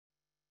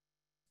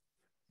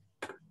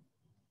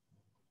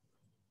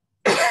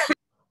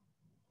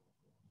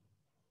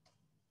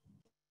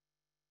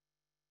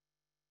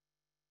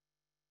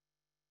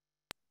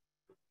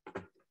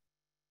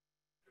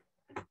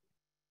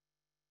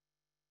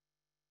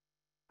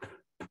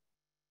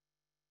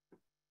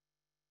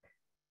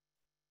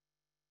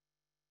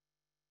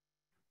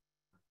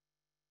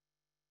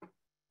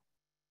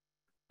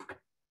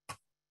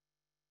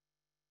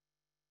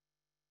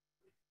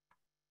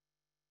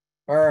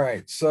All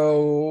right,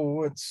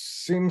 so it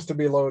seems to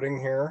be loading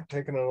here,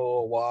 taking a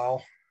little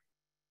while.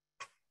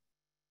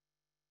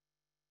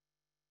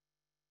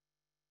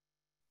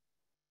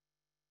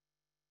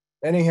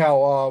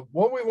 Anyhow,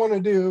 what we want to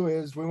do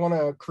is we want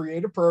to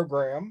create a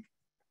program,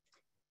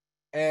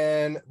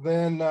 and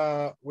then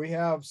we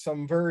have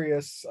some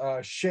various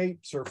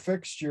shapes or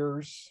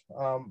fixtures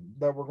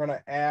that we're going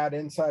to add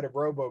inside of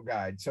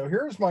Roboguide. So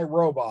here's my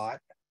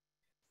robot,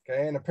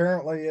 okay, and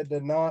apparently it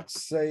did not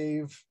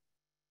save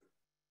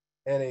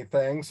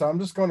anything. So I'm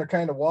just going to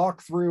kind of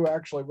walk through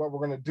actually what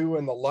we're going to do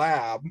in the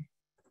lab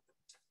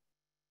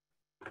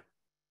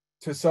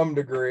to some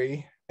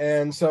degree.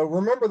 And so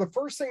remember, the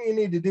first thing you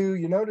need to do,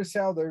 you notice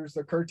how there's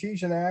the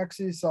Cartesian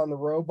axis on the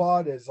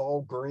robot is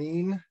all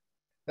green.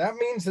 That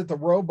means that the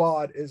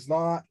robot is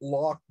not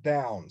locked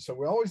down. So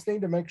we always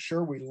need to make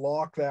sure we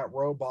lock that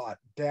robot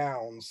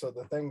down so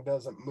the thing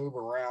doesn't move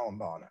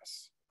around on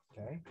us.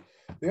 Okay.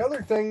 The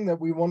other thing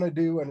that we want to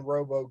do in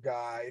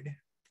Roboguide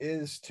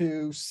is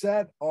to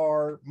set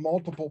our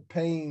multiple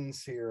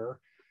panes here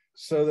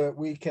so that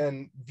we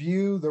can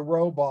view the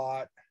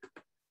robot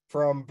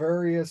from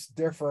various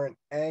different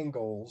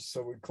angles.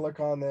 So we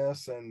click on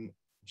this and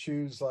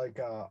choose like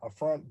a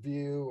front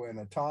view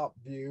and a top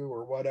view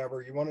or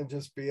whatever. You want to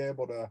just be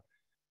able to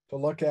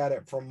look at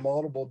it from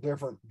multiple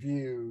different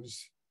views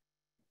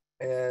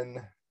and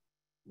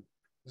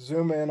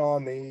zoom in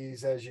on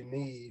these as you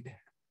need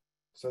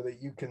so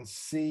that you can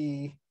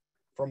see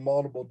from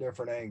multiple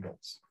different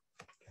angles.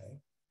 Okay.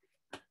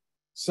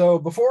 So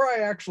before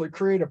I actually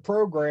create a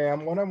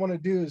program, what I want to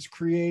do is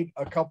create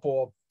a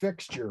couple of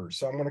fixtures.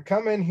 So I'm going to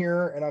come in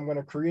here and I'm going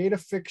to create a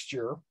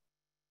fixture.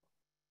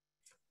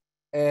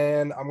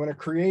 And I'm going to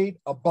create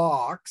a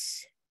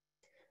box.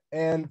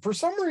 And for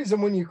some reason,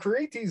 when you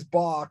create these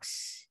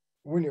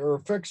or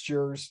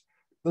fixtures,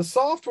 the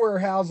software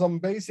has them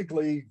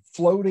basically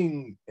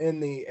floating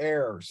in the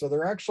air. So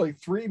they're actually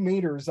 3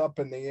 meters up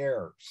in the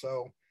air.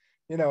 So,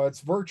 you know,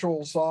 it's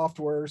virtual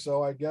software.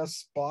 So I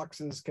guess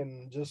boxes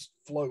can just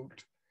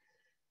float.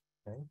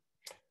 Okay.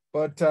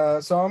 But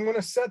so I'm going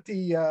to set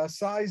the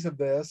size of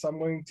this. I'm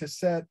going to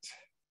set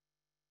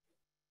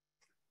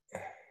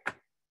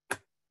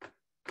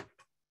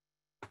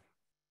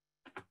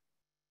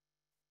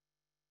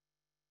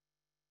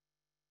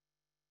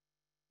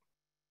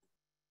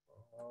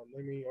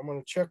I'm going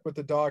to check with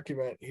the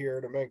document here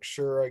to make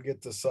sure I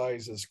get the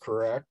sizes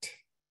correct.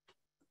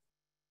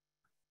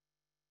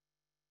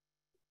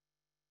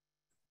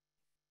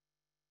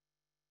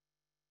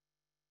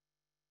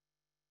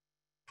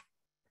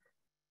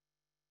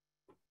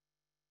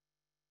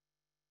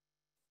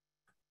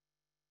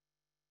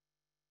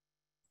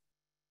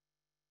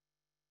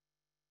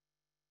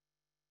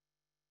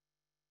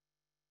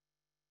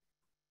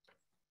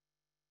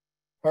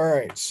 All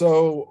right,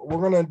 so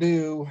we're going to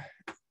do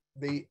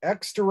the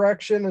X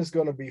direction is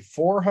going to be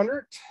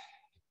 400.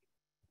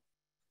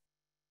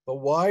 The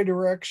Y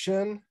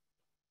direction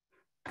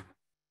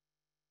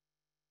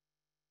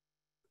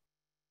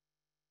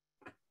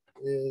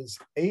is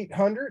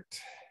 800.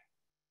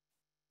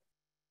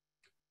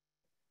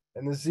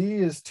 And the Z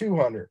is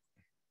 200.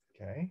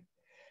 Okay.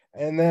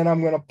 And then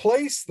I'm going to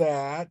place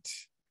that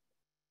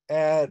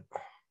at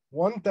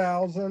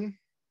 1,000,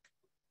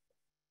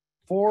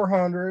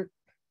 400,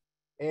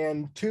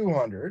 and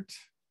 200.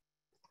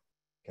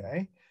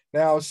 Okay.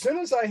 Now, as soon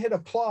as I hit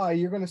apply,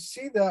 you're going to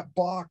see that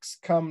box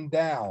come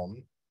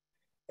down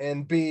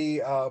and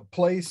be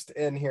placed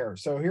in here.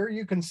 So here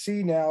you can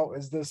see now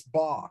is this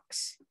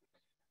box.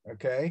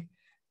 Okay.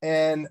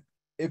 And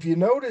if you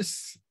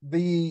notice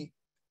the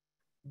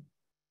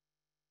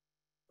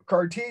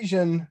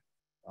Cartesian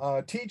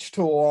teach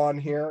tool on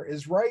here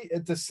is right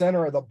at the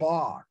center of the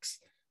box,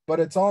 but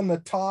it's on the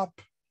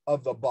top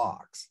of the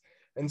box.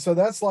 And so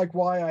that's like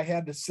why I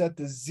had to set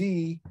the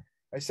Z.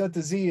 I set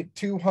the Z at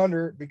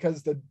 200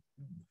 because the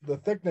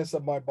thickness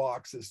of my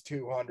box is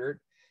 200.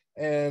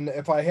 And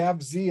if I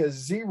have Z as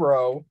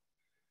 0,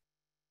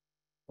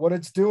 what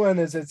it's doing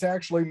is it's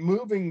actually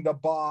moving the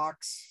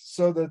box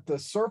so that the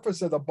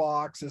surface of the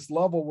box is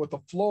level with the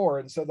floor.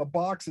 And so the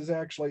box is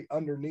actually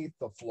underneath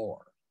the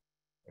floor.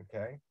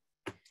 Okay.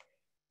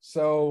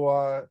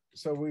 So,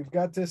 so we've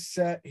got this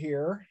set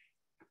here.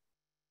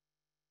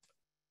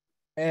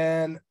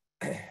 And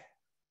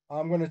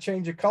I'm going to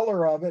change the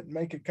color of it and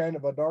make it kind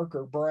of a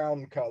darker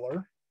brown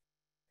color.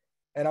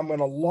 And I'm going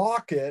to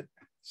lock it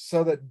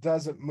so that it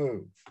doesn't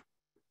move.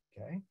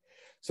 Okay.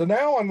 So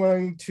now I'm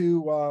going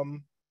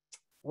to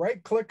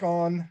right click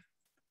on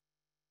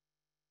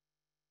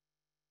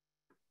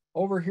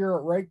over here,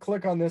 right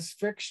click on this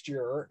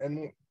fixture,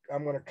 and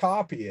I'm going to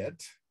copy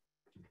it.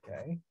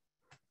 Okay.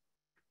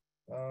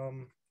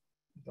 Don't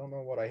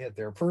know what I hit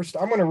there. First,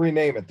 I'm going to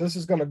rename it. This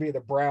is going to be the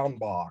brown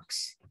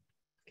box.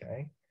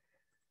 Okay.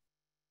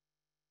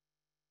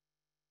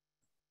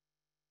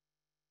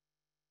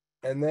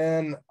 And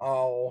then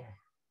I'll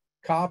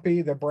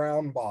copy the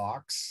brown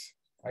box.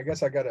 I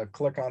guess I got to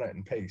click on it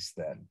and paste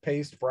then.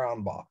 Paste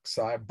brown box.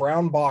 So I have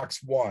brown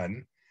box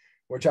 1,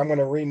 which I'm going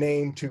to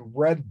rename to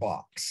red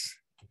box.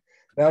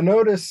 Now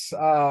notice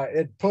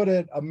it put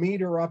it a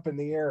meter up in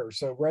the air.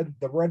 So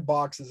the red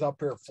box is up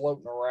here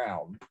floating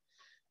around,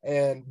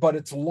 but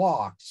it's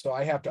locked. So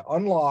I have to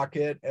unlock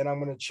it, and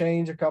I'm going to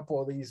change a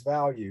couple of these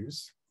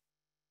values.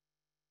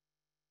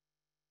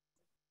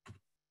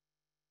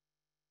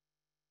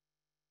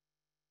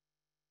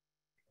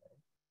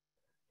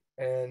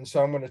 And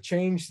so I'm going to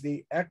change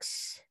the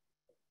X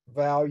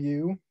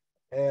value,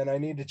 and I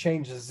need to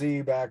change the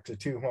Z back to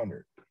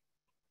 200.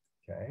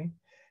 Okay.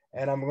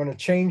 And I'm going to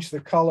change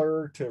the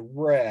color to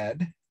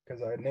red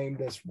because I named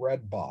this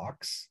red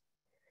box.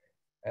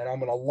 And I'm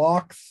going to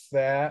lock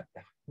that.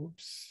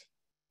 Oops.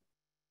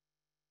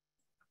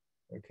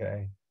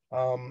 Okay.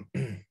 I'm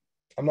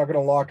not going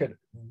to lock it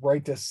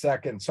right this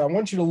second. So I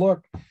want you to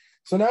look.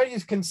 So now you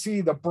can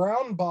see the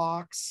brown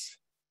box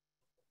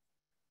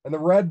and the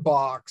red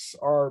box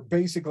are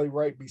basically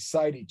right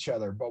beside each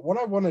other. But what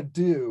I want to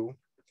do,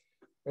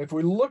 if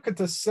we look at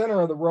the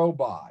center of the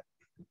robot,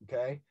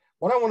 okay,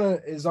 what I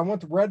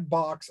want the red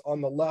box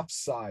on the left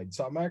side.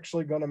 So I'm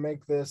actually going to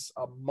make this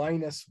a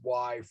minus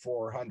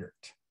Y400.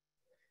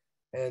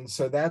 And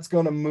so that's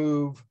going to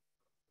move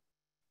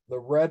the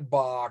red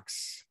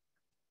box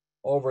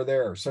over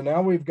there. So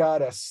now we've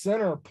got a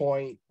center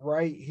point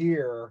right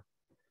here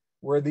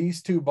where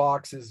these two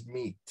boxes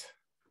meet.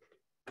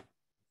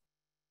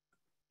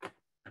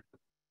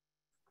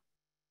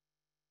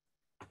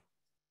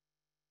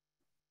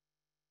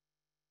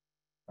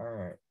 All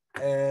right.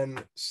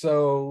 And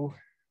so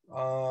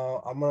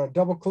I'm going to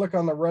double click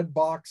on the red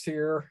box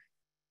here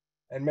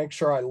and make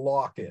sure I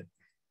lock it.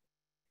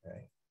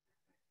 Okay.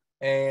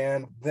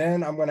 And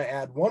then I'm going to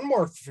add one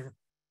more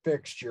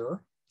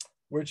fixture,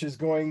 which is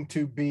going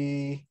to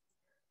be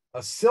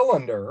a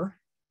cylinder.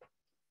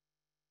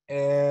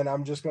 And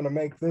I'm just going to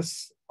make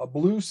this a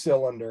blue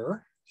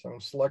cylinder. So I'm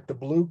going to select the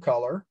blue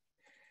color.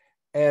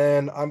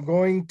 And I'm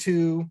going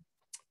to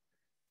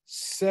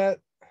set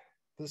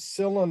the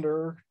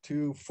cylinder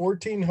to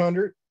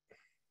 1400,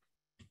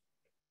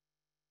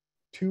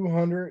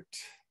 200,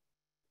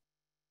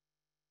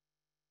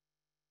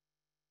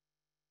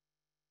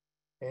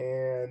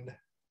 and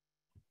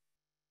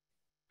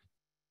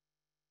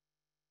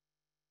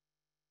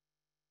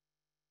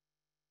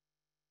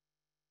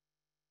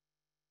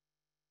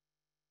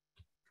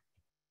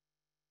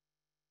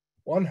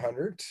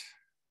 100.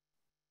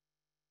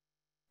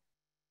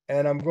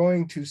 And I'm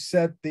going to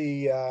set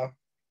the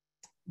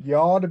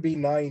yaw to be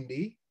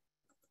 90.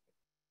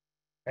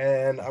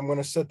 And I'm going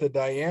to set the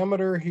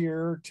diameter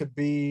here to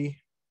be,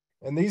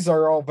 and these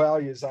are all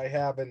values I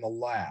have in the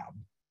lab.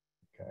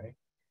 Okay.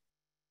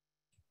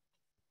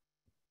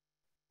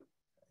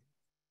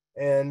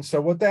 And so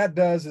what that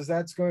does is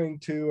that's going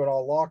to, and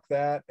I'll lock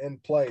that in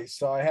place.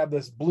 So I have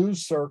this blue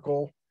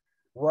circle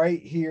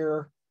right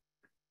here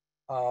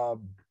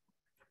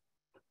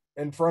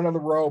in front of the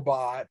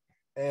robot.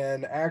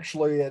 And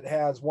actually it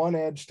has one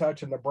edge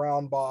touching the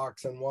brown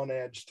box and one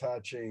edge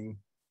touching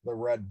the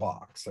red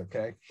box.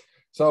 Okay.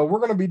 So we're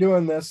going to be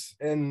doing this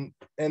in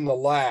the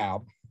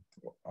lab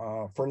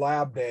for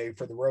lab day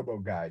for the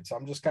Roboguide. So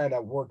I'm just kind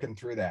of working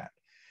through that.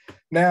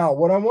 Now,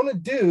 what I want to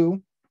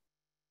do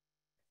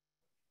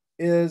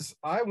is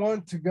I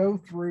want to go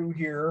through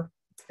here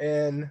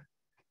and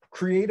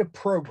create a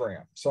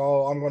program.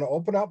 So I'm going to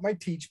open up my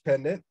teach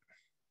pendant.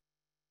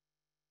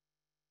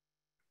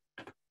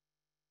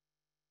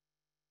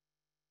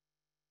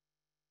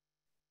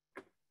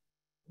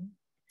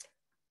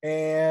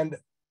 And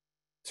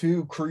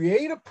to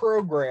create a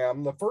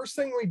program, the first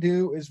thing we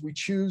do is we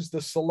choose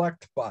the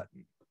select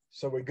button.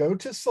 So we go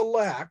to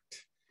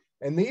select,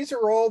 and these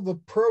are all the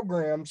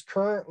programs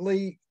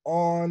currently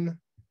on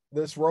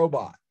this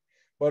robot.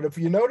 But if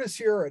you notice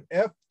here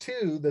at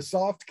F2, the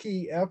soft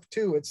key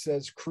F2, it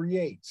says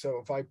create.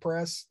 So if I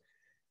press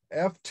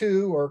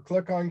F2 or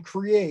click on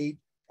create,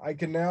 I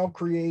can now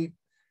create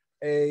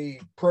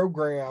a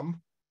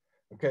program.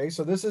 Okay,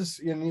 so this is,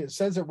 and it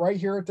says it right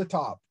here at the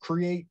top,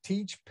 create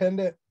teach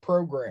pendant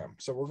program.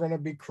 So we're going to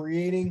be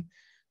creating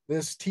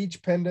this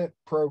teach pendant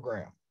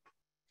program.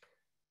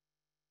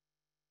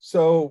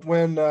 So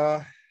when,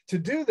 to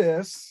do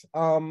this,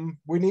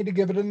 we need to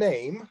give it a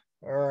name.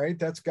 All right,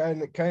 that's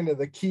kind of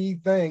the key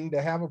thing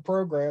to have a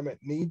program. It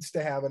needs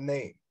to have a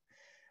name.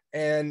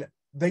 And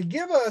they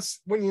give us,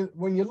 when you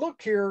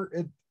look here,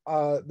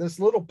 this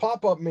little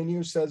pop-up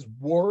menu says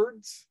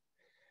words,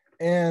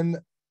 and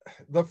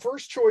the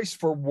first choice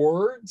for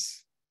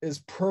words is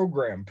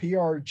program,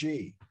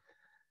 PRG.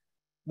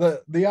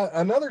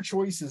 Another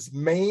choice is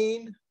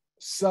main,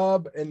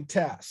 sub, and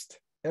test.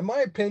 In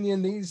my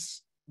opinion,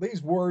 these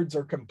words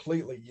are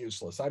completely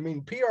useless. I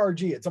mean,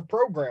 PRG, it's a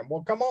program.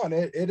 Well, come on,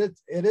 it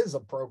is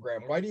a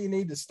program. Why do you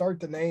need to start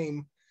the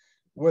name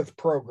with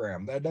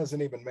program? That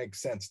doesn't even make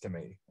sense to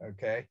me.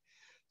 Okay.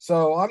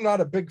 So I'm not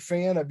a big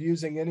fan of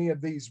using any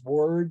of these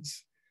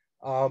words.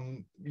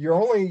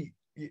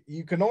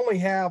 You can only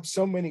have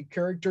so many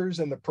characters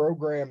in the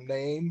program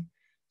name.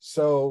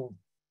 So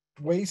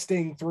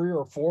wasting 3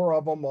 or 4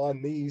 of them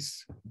on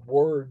these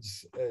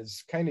words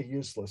is kind of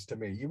useless to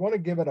me. You want to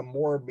give it a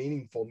more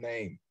meaningful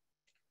name.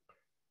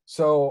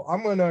 So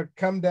I'm going to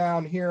come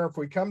down here. If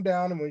we come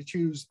down and we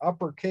choose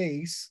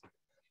uppercase,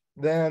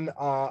 then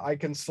I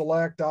can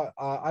select,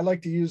 I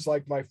like to use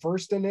like my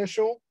first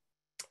initial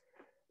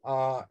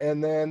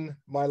and then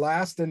my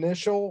last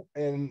initial.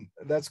 And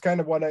that's kind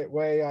of what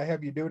way I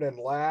have you do it in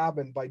lab.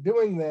 And by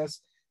doing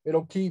this,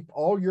 it'll keep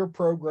all your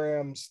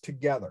programs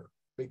together,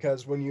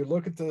 because when you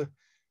look at the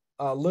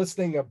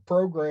listing of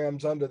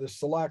programs under the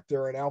select,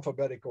 they're in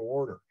alphabetical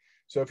order.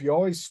 So if you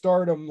always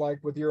start them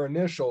like with your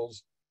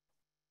initials,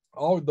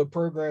 all of the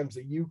programs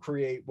that you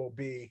create will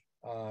be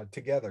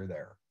together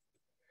there,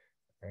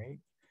 right?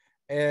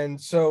 And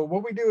so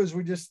what we do is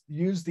we just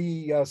use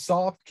the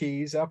soft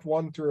keys,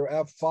 F1 through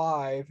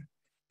F5,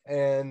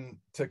 and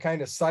to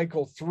kind of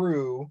cycle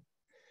through.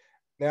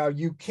 Now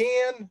you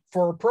can,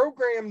 for a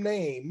program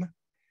name,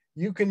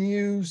 you can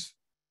use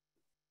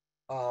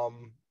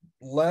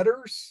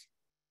letters,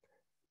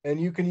 and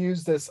you can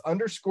use this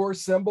underscore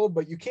symbol,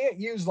 but you can't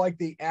use like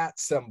the @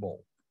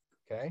 symbol,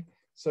 okay?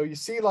 So you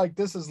see like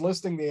this is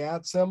listing the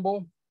 @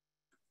 symbol,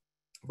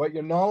 but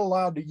you're not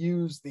allowed to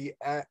use the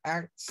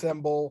 @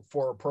 symbol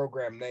for a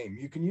program name.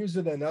 You can use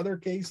it in other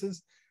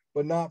cases,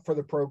 but not for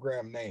the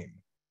program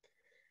name.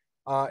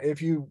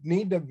 If you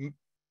need to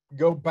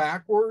go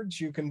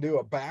backwards, you can do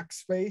a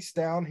backspace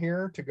down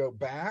here to go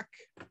back.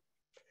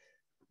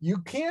 You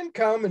can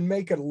come and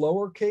make it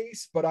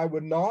lowercase, but I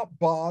would not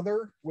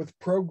bother with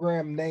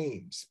program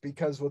names,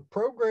 because with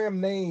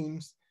program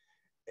names,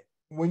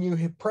 when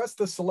you press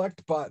the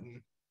select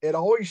button, it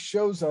always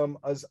shows them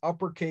as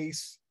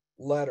uppercase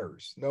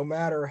letters, no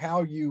matter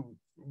how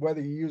whether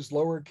you use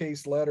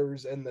lowercase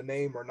letters in the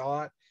name or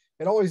not,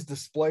 it always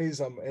displays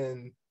them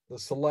in the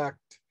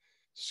select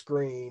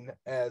screen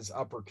as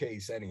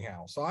uppercase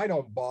anyhow. So I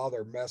don't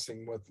bother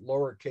messing with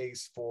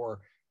lowercase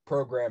for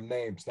program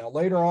names. Now,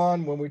 later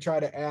on, when we try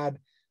to add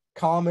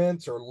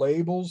comments or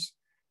labels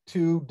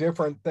to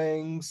different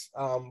things,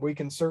 we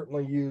can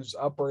certainly use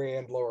upper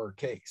and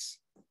lowercase.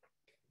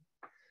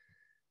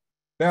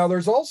 Now,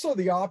 there's also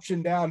the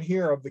option down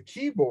here of the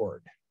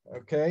keyboard.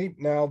 Okay,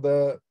 now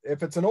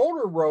if it's an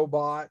older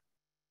robot,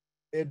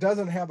 it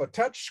doesn't have a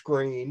touch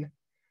screen,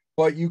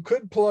 but you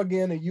could plug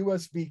in a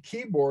USB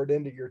keyboard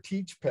into your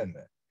teach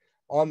pendant.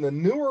 On the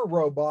newer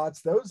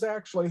robots, those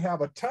actually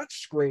have a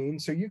touch screen,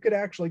 so you could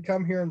actually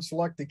come here and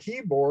select the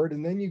keyboard,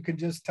 and then you can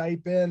just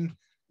type in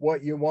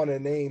what you want to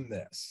name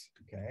this.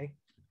 Okay,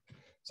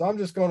 so I'm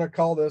just going to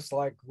call this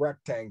like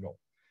rectangle.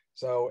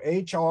 So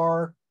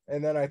HR,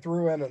 and then I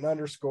threw in an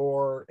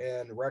underscore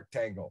and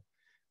rectangle.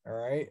 All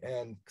right,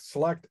 and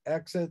select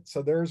exit.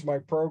 So there's my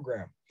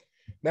program.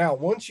 Now,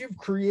 once you've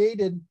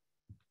created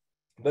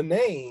the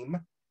name,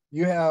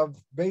 you have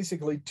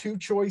basically two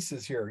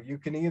choices here. You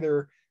can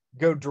either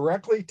go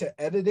directly to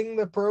editing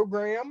the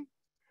program,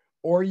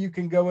 or you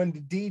can go into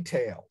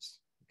details.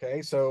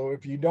 Okay, so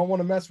if you don't want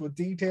to mess with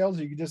details,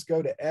 you can just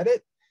go to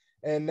edit,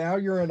 and now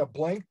you're in a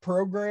blank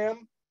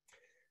program,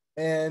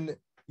 and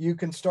you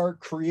can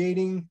start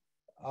creating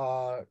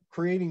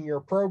your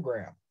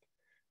program.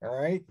 All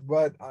right,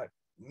 but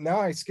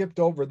now I skipped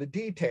over the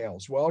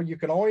details. Well, you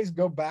can always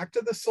go back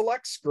to the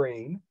select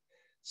screen,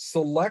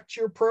 select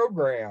your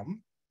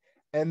program,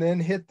 and then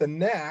hit the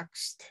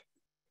next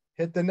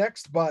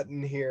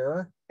button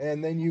here,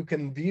 and then you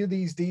can view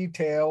these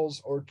details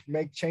or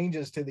make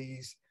changes to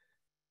these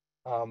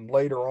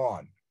later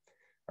on.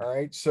 All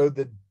right, so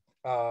the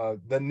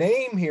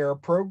name here,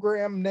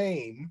 program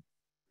name,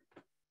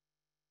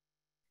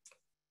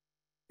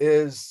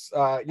 is,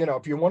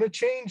 if you want to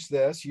change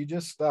this, you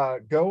just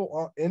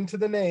go into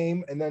the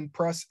name and then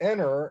press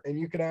enter, and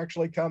you can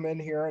actually come in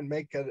here and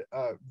make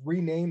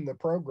rename the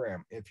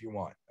program if you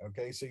want.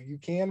 Okay, so you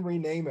can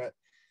rename it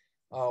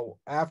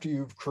after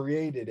you've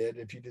created it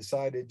if you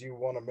decided you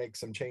want to make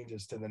some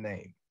changes to the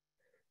name.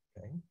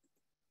 Okay.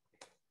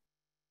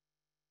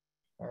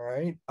 All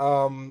right.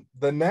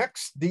 The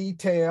next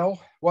detail,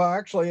 well,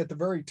 actually at the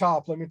very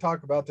top, let me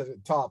talk about the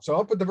top. So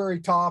up at the very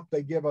top,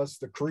 they give us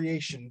the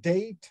creation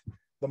date,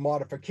 the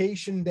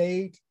modification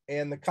date,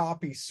 and the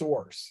copy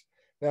source.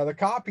 Now the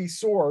copy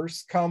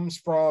source comes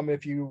from,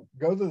 if you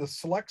go to the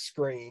select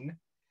screen,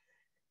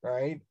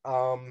 right?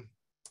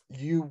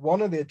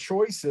 One of the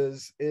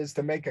choices is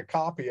to make a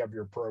copy of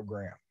your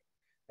program.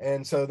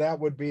 And so that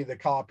would be the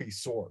copy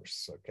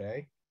source,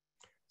 okay?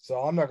 So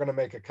I'm not gonna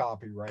make a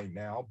copy right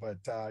now,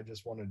 but I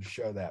just wanted to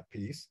show that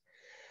piece.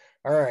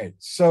 All right,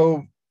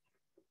 so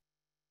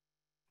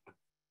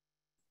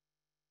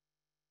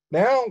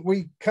now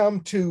we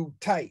come to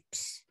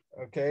types,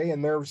 okay?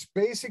 And there's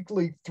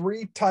basically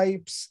 3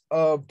 types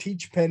of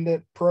teach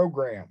pendant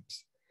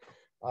programs.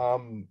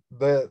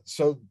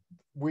 So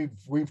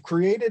we've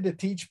created a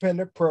teach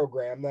pendant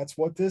program. That's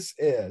what this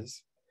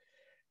is.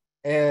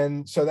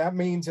 And so that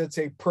means it's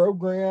a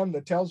program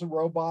that tells a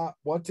robot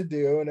what to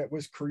do, and it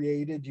was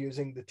created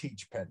using the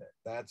teach pendant.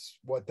 That's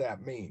what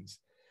that means.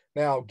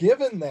 Now,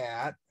 given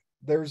that,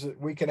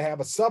 we can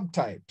have a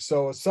subtype.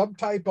 So a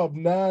subtype of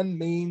none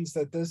means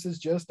that this is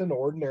just an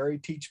ordinary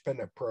teach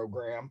pendant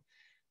program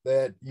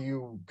that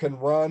you can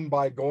run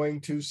by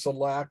going to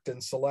select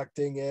and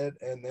selecting it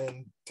and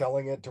then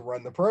telling it to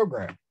run the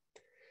program.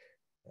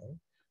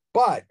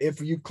 But if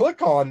you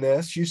click on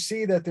this, you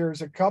see that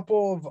there's a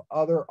couple of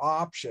other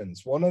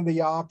options. One of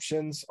the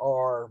options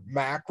are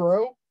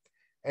macro,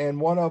 and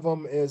one of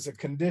them is a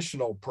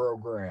conditional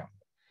program.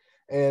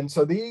 And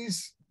so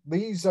these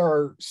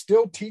are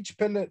still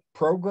teach-pendant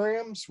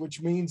programs,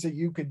 which means that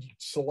you could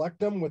select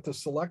them with the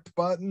select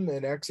button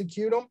and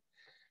execute them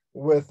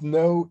with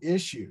no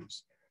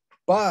issues.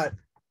 But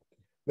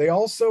they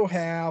also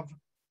have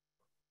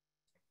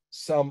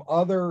some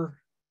other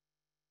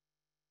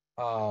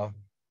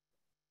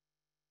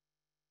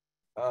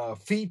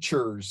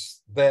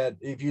features that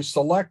if you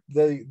select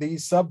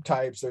these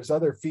subtypes, there's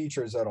other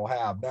features that'll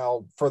have.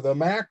 Now, for the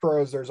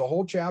macros, there's a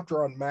whole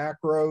chapter on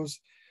macros.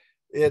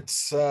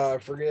 It's I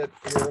forget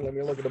here, let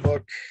me look at the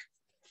book.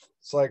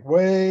 It's like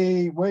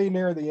way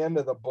near the end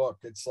of the book.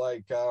 It's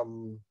like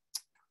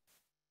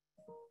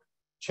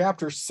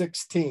chapter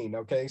 16.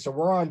 Okay, so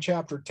we're on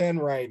chapter 10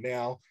 right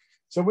now,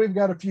 so we've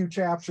got a few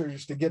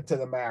chapters to get to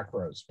the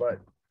macros, but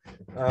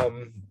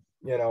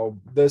you know,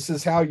 this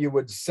is how you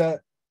would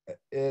set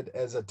it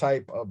as a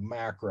type of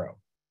macro.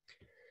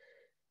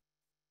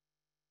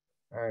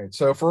 All right,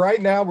 so for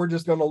right now, we're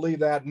just going to leave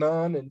that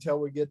none until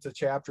we get to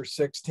chapter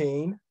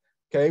 16.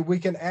 Okay, we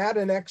can add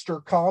an extra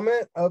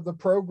comment of the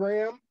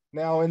program.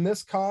 Now, in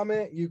this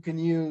comment, you can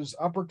use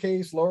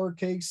uppercase,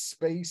 lowercase,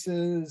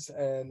 spaces,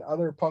 and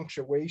other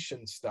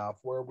punctuation stuff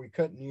where we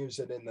couldn't use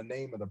it in the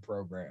name of the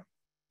program.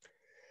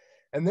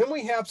 And then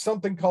we have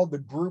something called the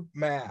group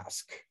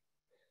mask,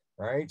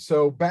 right?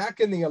 So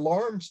back in the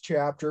alarms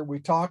chapter, we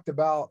talked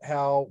about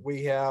how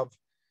we have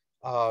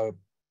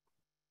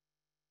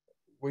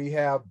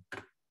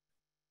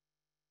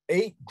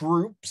 8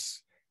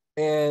 groups.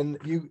 And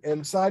you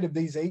inside of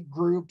these 8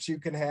 groups, you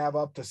can have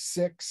up to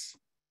 6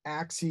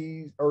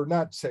 axes, or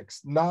not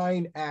 6,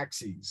 9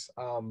 axes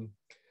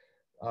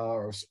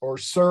or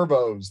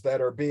servos that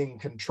are being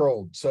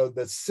controlled. So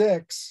the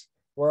 6,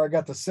 where I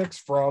got the 6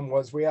 from,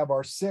 was we have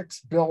our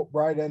 6 built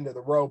right into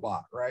the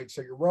robot, right?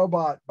 So your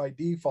robot by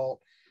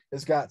default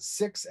has got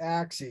 6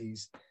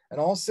 axes, and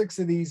all 6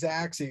 of these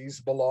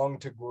axes belong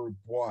to group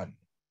 1.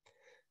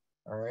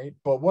 All right,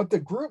 but what the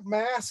group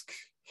mask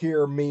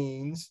here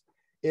means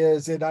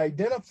is it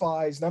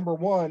identifies, number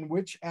one,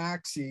 which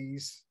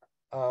axes,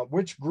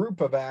 which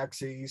group of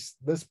axes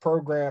this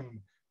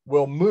program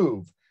will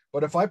move.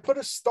 But if I put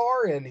a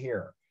star in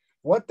here,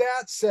 what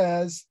that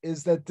says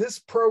is that this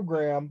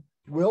program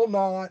will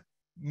not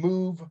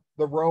move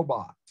the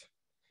robot.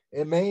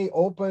 It may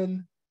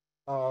open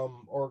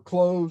or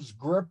close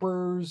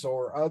grippers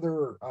or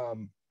other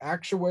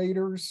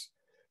actuators,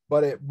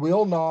 but it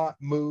will not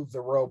move the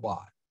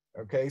robot.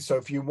 Okay, so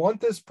if you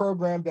want this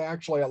program to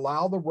actually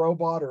allow the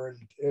robot or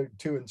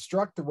to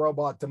instruct the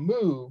robot to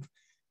move,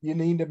 you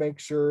need to make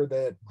sure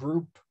that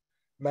group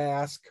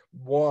mask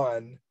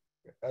 1,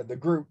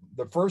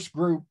 the first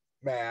group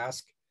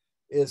mask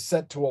is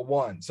set to a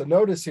 1. So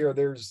notice here,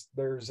 there's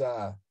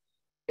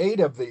 8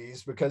 of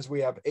these because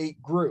we have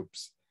 8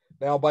 groups.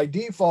 Now by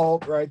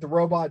default, right, the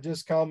robot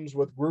just comes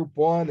with group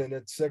 1 and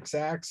its 6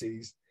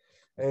 axes.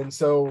 And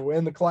so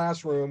in the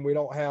classroom, we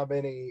don't have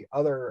any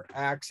other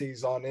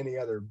axes on any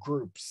other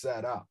group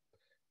set up.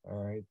 All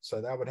right,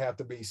 so that would have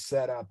to be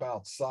set up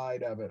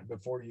outside of it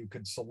before you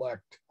could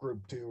select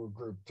group 2 or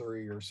group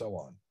 3 or so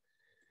on.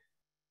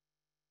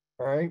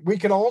 All right, we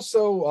can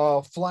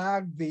also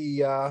flag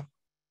the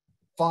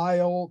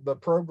the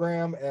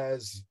program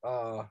as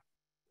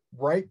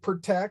write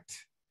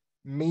protect,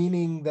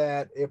 meaning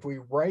that if we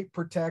write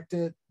protect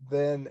it,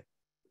 then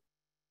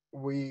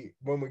when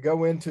we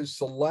go into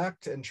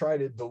select and try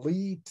to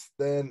delete,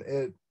 then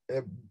it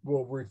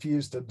will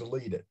refuse to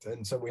delete it.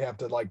 And so we have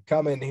to like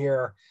come in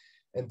here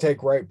and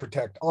take write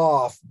protect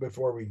off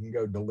before we can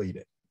go delete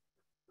it.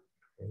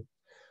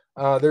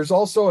 There's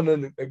also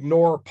an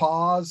ignore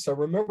pause. So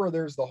remember,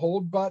 there's the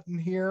hold button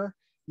here.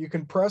 You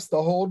can press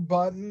the hold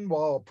button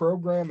while a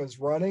program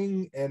is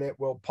running and it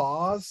will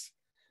pause.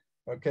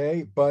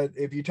 Okay, but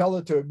if you tell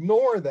it to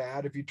ignore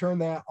that, if you turn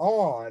that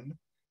on,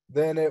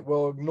 then it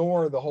will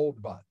ignore the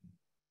hold button.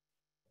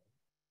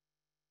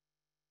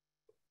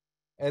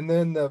 And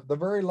then the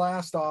very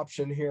last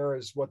option here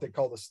is what they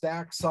call the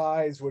stack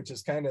size, which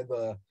is kind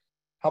of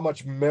how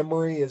much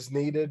memory is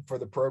needed for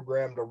the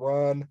program to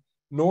run.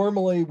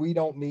 Normally, we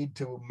don't need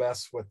to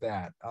mess with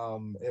that.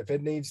 If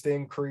it needs to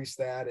increase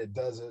that, it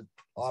does it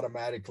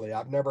automatically.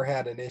 I've never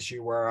had an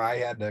issue where I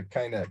had to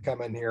kind of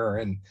come in here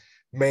and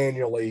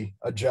manually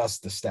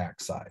adjust the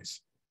stack size.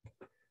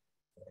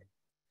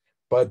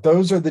 But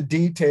those are the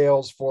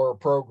details for a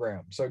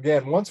program. So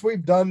again, once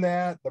we've done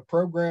that, the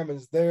program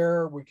is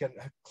there. We can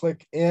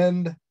click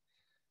end,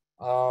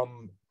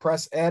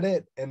 press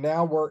edit, and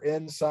now we're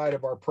inside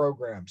of our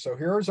program. So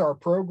here's our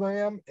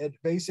program. It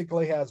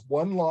basically has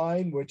one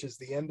line, which is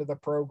the end of the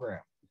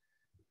program.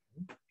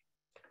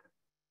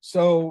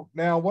 So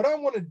now what I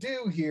want to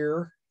do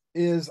here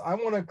is I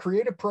want to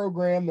create a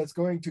program that's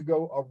going to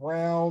go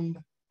around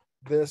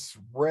this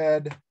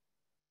red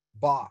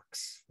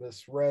box,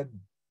 this red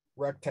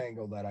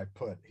rectangle that I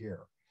put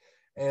here.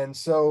 And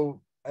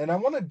so and I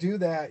want to do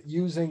that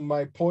using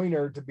my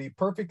pointer to be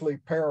perfectly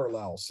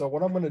parallel. So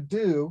what I'm going to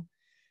do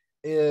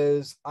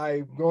is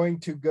I'm going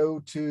to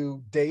go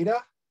to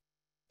data,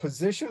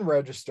 position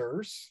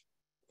registers,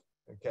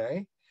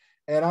 okay?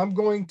 And I'm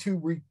going to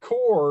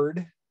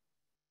record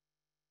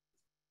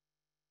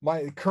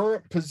my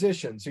current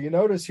position. So you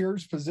notice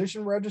here's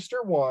position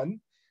register 1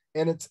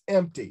 and it's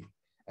empty.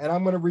 And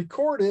I'm going to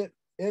record it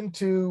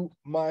into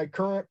my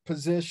current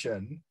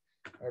position,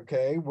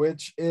 okay,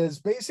 which is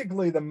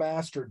basically the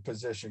mastered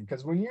position.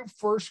 Because when you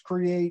first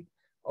create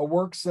a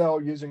work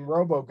cell using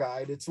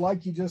Roboguide, it's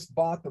like you just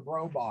bought the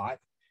robot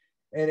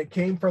and it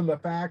came from the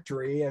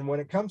factory. And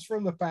when it comes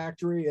from the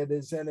factory, it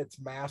is in its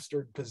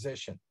mastered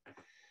position.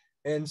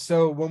 And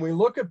so when we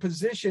look at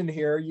position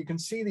here, you can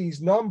see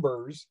these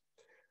numbers,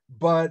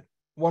 but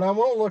what I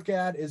want to look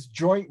at is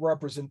joint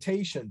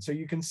representation. So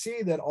you can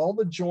see that all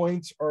the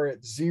joints are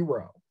at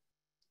 0.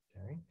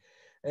 Okay.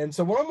 And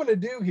so what I'm going to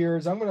do here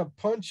is I'm going to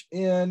punch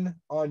in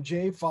on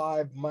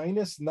J5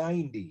 minus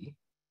 90.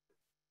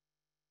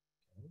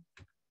 Okay.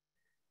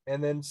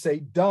 And then say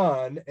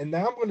done. And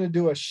now I'm going to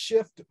do a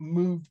shift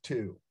move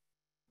to.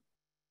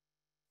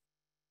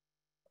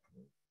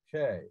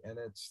 Okay. And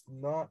it's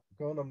not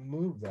going to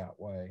move that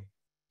way.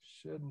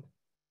 Should.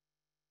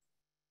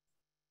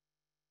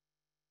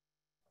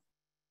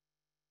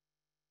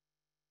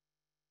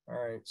 All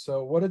right.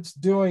 So what it's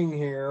doing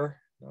here.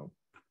 Nope.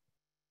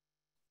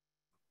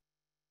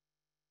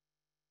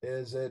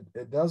 Is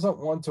it doesn't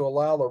want to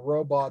allow the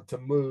robot to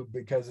move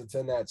because it's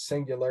in that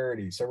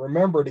singularity. So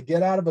remember, to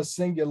get out of a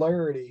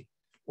singularity,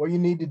 what you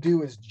need to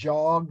do is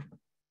jog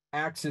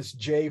axis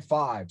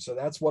J5. So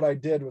that's what I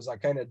did, was I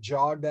kind of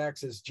jogged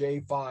axis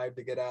J5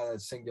 to get out of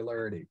that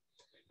singularity.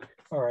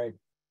 All right.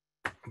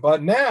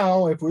 But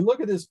now if we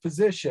look at this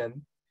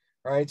position,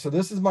 right? So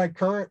this is my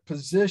current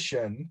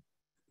position,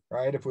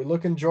 right? If we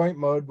look in joint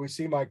mode, we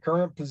see my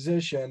current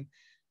position.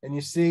 And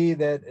you see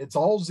that it's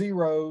all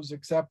zeros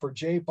except for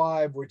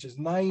J5, which is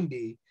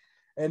 90.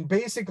 And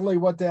basically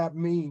what that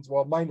means,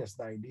 well, minus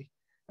 90.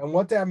 And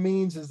what that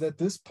means is that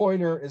this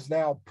pointer is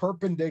now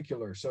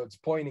perpendicular. So it's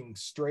pointing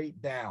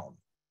straight down.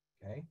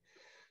 Okay.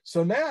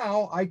 So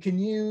now I can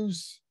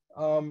use,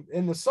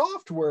 in the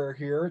software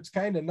here, it's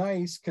kind of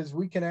nice because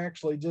we can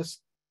actually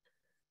just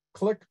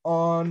click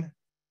on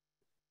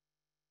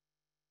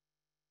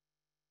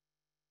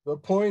the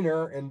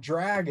pointer and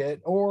drag it,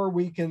 or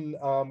we can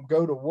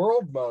go to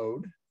world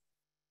mode,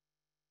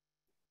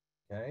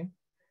 okay,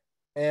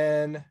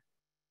 and,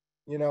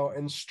 you know,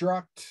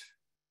 instruct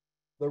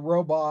the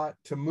robot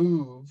to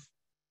move,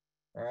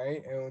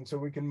 right? And so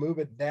we can move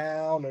it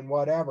down and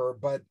whatever,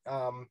 but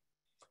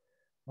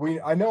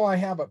I know I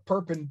have it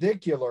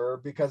perpendicular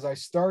because I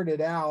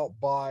started out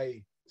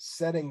by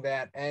setting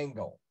that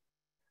angle,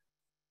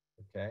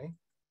 okay?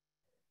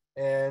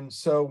 And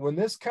so when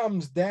this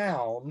comes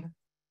down,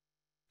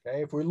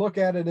 okay, if we look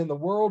at it in the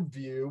world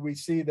view, we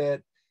see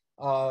that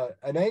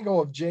an angle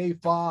of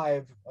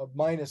J5 of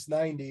minus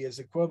 90 is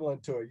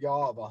equivalent to a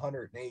yaw of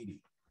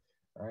 180,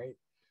 right?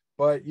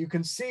 But you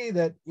can see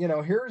that, you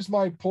know, here's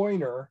my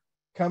pointer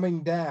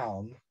coming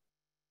down.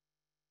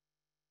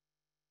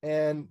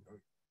 And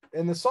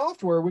in the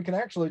software, we can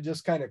actually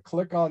just kind of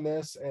click on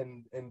this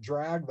and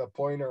drag the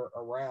pointer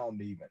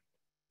around even,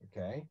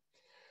 okay?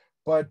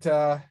 But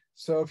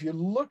so if you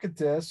look at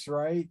this,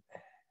 right?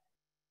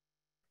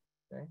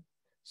 Okay.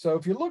 So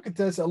if you look at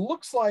this, it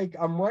looks like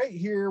I'm right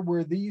here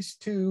where these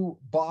two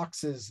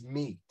boxes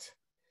meet.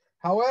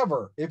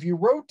 However, if you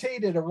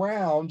rotate it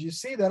around, you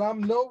see that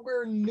I'm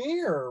nowhere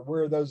near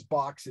where those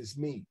boxes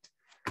meet.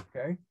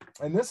 Okay.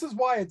 And this is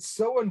why it's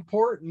so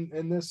important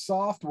in this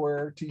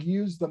software to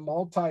use the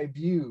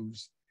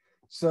multi-views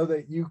so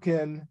that you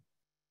can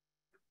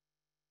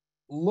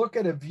look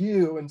at a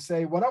view and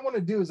say, what I want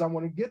to do is I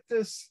want to get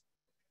this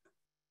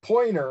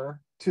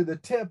pointer to the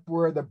tip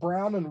where the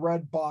brown and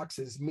red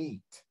boxes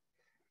meet.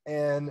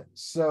 And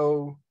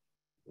so,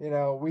 you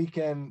know, we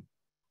can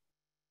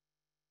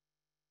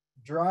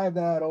drive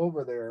that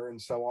over there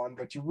and so on,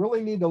 but you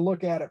really need to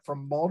look at it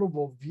from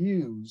multiple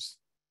views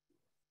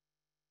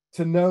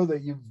to know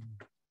that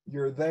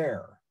you're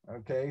there.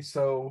 Okay.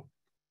 So,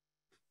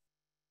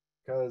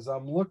 because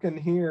I'm looking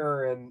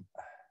here and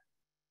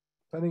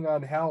depending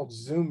on how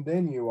zoomed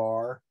in you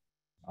are,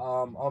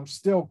 I'm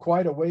still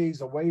quite a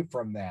ways away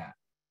from that.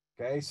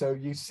 Okay. So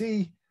you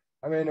see,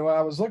 I mean, when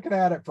I was looking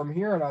at it from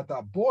here and I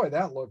thought, boy,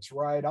 that looks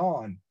right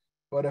on.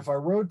 But if I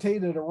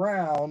rotate it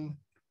around,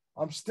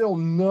 I'm still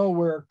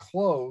nowhere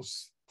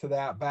close to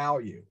that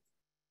value.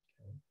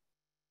 Okay.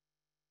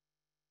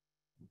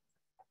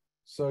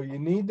 So you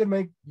need to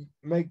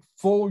make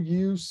full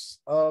use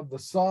of the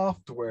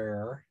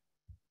software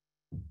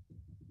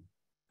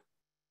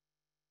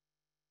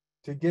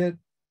to get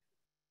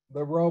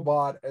the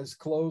robot as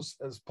close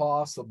as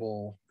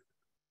possible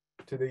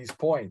to these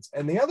points.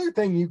 And the other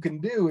thing you can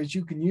do is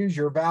you can use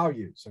your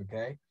values,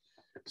 okay?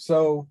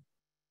 So,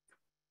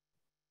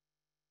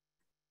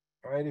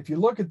 right, if you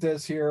look at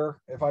this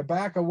here, if I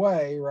back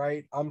away,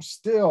 right, I'm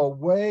still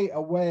way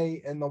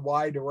away in the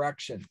Y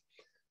direction.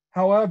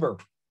 However,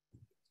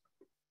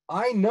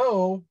 I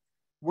know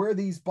where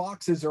these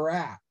boxes are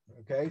at.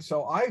 Okay,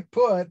 so I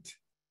put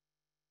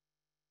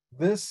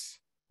this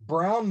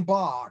brown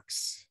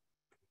box.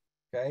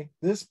 Okay,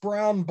 this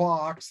brown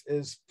box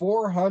is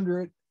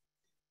 400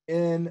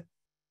 in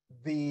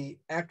the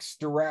X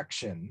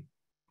direction,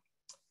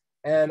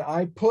 and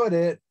I put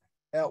it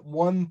at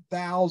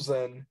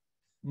 1000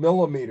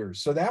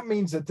 millimeters. So that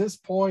means at this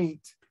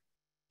point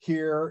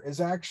here is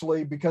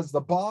actually, because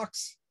the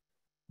box,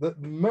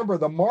 remember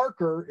the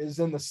marker is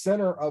in the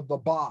center of the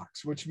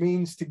box, which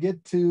means to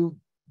get to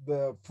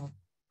the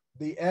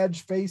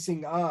edge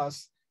facing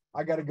us,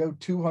 I got to go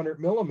 200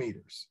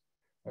 millimeters.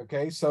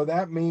 Okay, so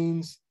that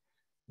means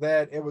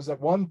that it was at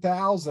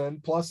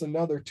 1000 plus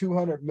another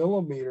 200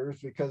 millimeters,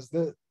 because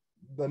the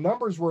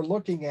numbers we're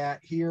looking at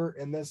here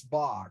in this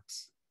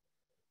box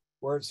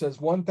where it says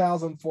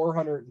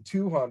 1,400 and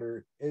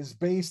 200 is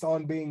based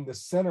on being the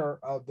center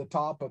of the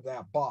top of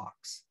that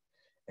box.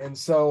 And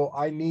so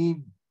I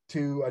need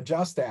to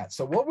adjust that.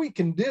 So what we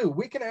can do,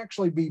 we can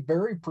actually be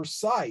very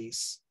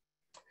precise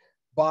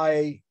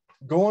by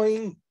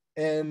going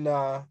and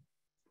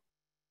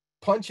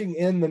punching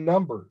in the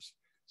numbers.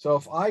 So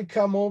if I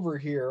come over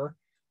here,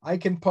 I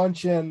can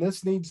punch in,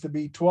 this needs to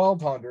be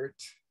 1200.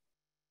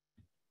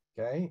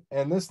 Okay,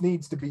 and this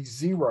needs to be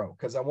 0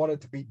 because I want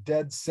it to be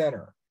dead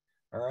center.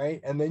 All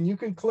right, and then you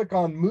can click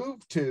on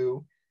move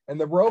to, and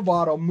the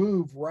robot will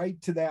move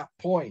right to that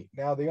point.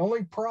 Now, the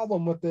only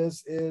problem with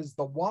this is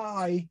the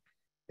Y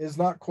is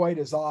not quite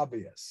as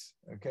obvious.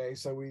 Okay,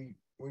 so we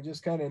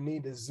just kind of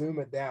need to zoom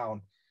it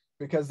down,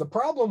 because the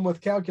problem with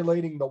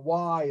calculating the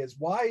Y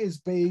is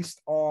based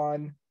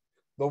on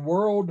the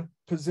world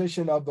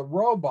position of the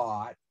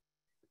robot,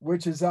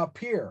 which is up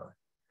here.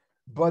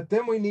 But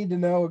then we need to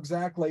know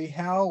exactly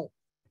how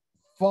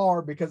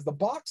far, because the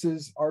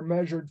boxes are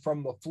measured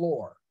from the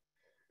floor.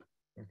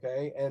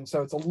 Okay, and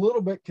so it's a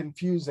little bit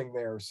confusing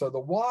there. So the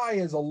Y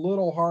is a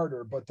little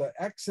harder, but the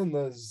X and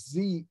the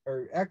Z,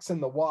 or X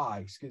and the Y,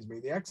 excuse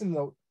me, the X and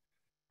the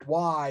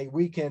Y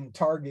we can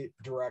target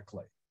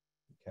directly.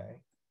 Okay,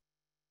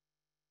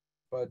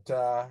 but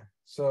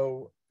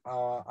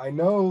I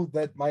know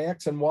that my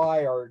X and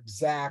Y are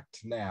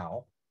exact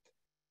now.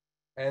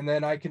 And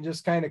then I can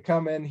just kind of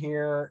come in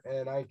here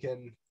and I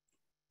can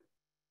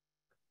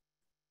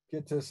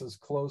get this as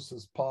close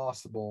as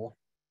possible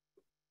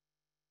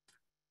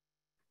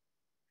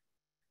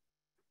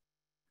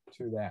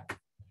to that.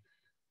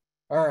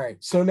 All right,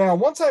 so now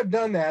once I've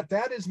done that,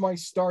 that is my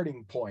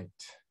starting point.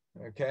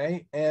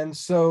 Okay, and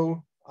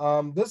so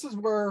this is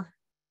where,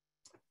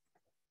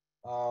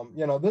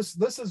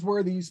 this is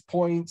where these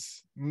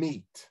points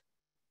meet.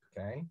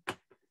 Okay,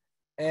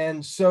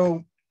 and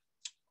so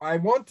I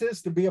want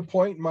this to be a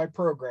point in my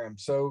program.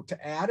 So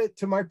to add it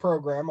to my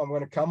program, I'm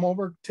going to come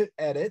over to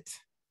edit,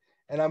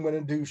 and I'm going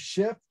to do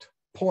shift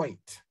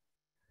point.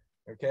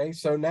 Okay,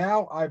 so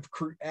now I've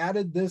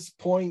added this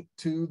point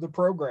to the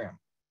program.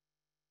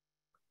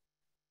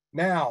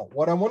 Now,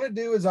 what I want to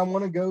do is I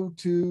want to go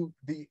to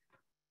the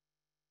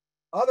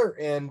other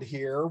end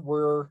here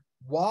where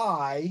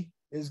Y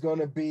is going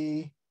to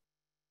be,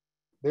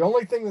 the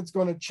only thing that's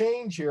going to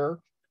change here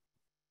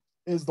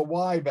is the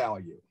Y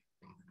value.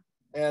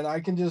 And I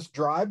can just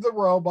drive the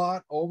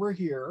robot over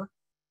here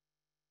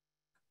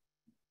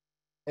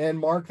and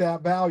mark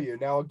that value.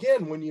 Now,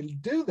 again, when you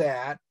do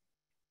that,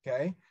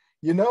 okay,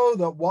 you know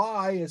that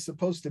Y is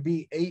supposed to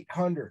be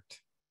 800.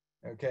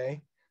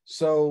 Okay,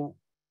 so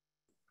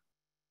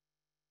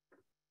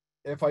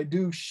if I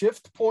do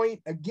shift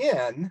point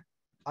again,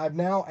 I've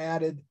now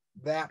added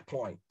that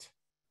point.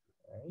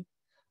 Okay.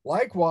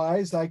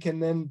 Likewise, I can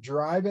then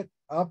drive it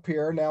up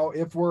here. Now,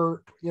 if we're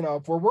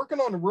working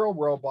on a real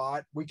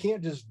robot, we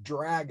can't just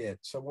drag it.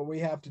 So what we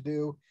have to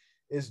do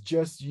is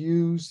just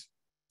use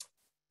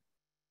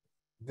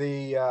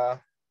the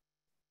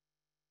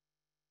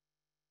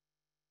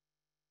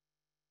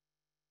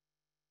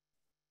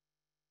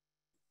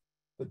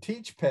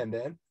teach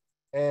pendant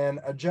and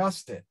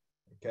adjust it.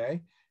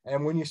 Okay,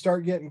 and when you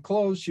start getting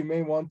close, you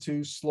may want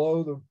to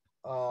slow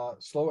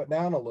it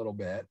down a little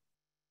bit.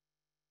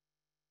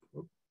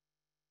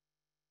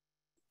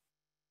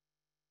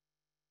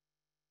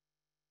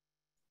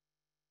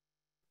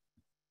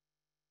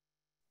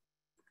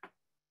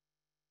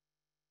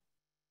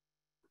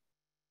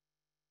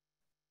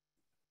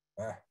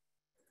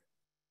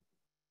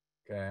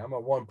 Okay, I'm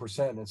at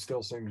 1% and it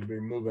still seems to be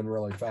moving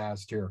really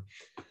fast here.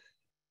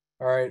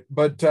 All right,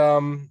 but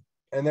and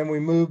then we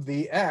move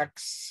the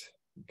X,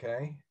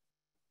 okay.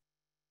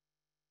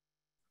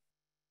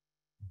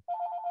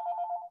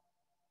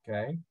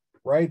 Okay,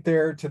 right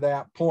there to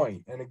that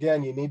point. And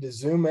again, you need to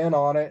zoom in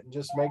on it and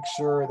just make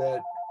sure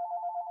that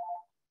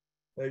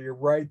you're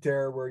right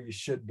there where you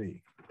should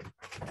be.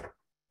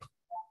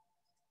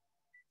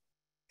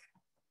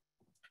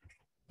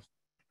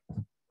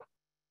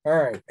 All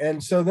right,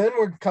 and so then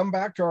we'll come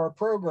back to our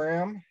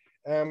program,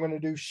 and I'm going to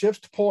do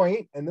shift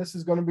point, and this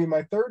is going to be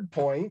my third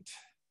point.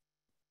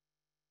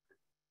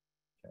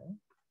 Okay,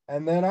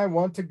 and then I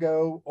want to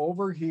go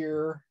over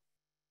here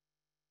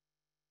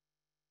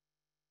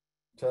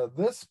to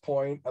this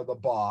point of the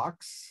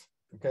box.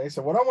 Okay,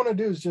 so what I want to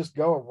do is just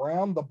go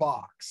around the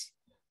box.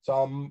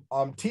 So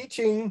I'm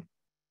teaching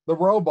the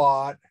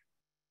robot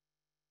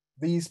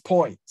these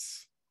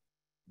points.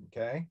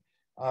 Okay,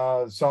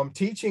 so I'm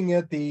teaching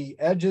it the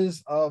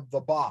edges of the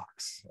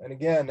box, and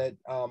again,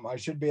 I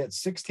should be at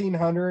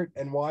 1600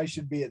 and Y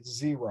should be at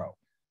 0.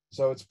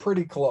 So it's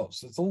pretty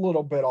close. It's a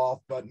little bit off,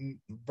 but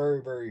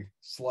very, very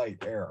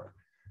slight error.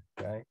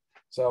 Okay,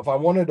 so if I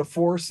wanted to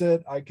force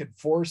it, I could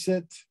force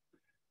it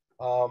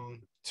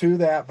to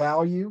that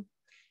value.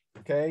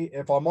 Okay,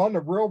 if I'm on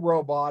the real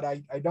robot,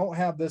 I don't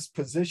have this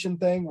position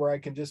thing where I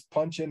can just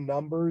punch in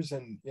numbers,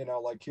 and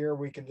like here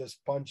we can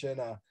just punch in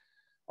a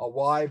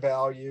Y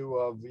value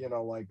of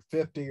like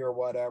 50 or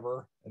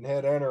whatever and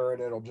hit enter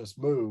and it'll just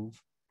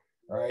move.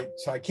 All right,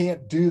 so I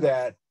can't do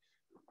that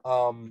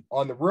on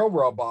the real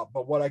robot,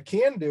 but what I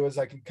can do is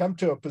I can come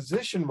to a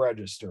position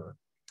register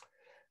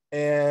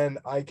and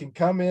I can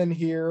come in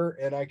here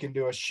and I can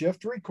do a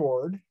shift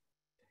record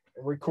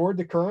and record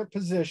the current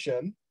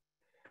position.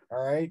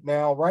 All right,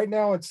 now right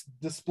now it's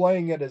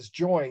displaying it as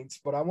joints,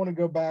 but I want to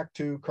go back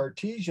to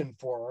Cartesian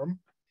form,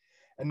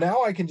 and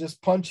now I can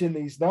just punch in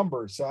these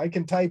numbers. So I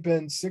can type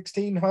in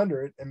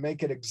 1600 and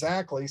make it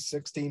exactly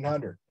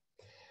 1600,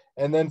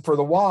 and then for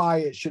the Y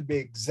it should be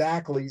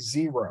exactly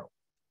 0.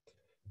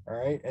 All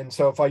right, and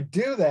so if I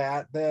do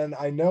that, then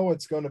I know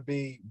it's going to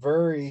be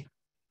very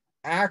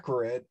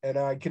accurate, and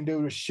I can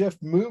do a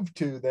shift move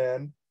to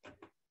then,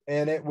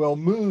 and it will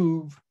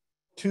move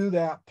to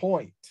that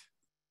point.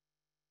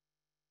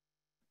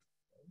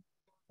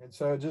 And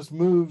so it just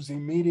moves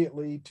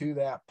immediately to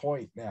that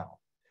point now.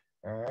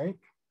 All right,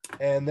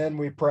 and then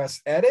we press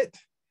edit,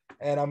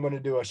 and I'm going to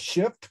do a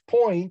shift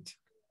point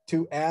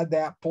to add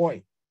that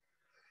point.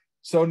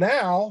 So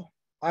now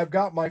I've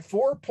got my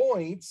 4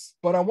 points,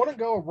 but I want to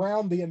go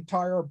around the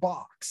entire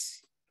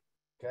box.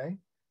 Okay,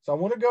 so I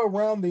want to go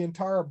around the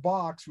entire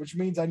box, which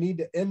means I need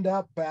to end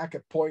up back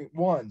at point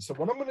 1. So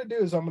what I'm going to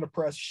do is I'm going to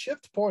press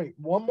shift point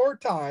one more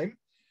time,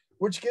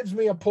 which gives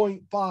me a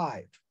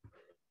 0.5.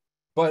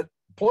 But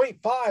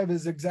 0.5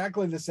 is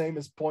exactly the same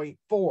as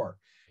 0.4.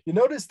 You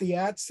notice the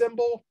 @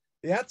 symbol?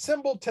 The @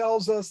 symbol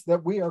tells us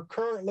that we are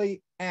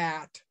currently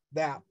at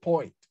that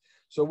point.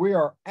 So we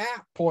are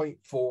at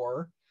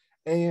 0.4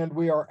 and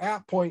we are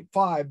at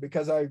 0.5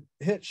 because I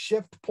hit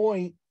shift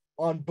point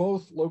on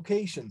both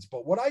locations.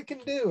 But what I can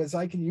do is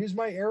I can use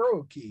my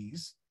arrow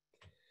keys.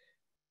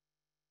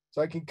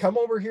 So I can come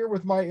over here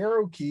with my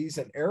arrow keys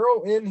and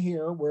arrow in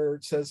here where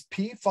it says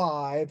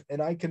P5,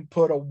 and I can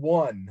put a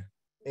 1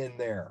 in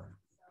there.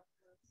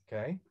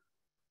 Okay.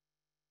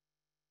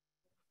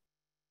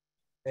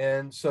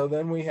 And so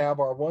then we have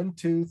our 1,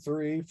 2,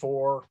 3,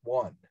 4,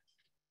 1.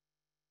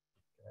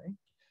 Okay.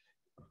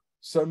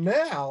 So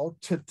now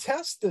to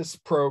test this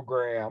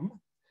program,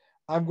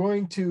 I'm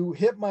going to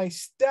hit my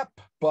step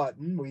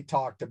button we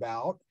talked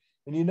about.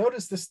 And you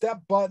notice the step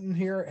button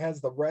here, it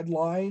has the red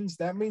lines.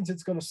 That means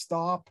it's going to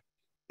stop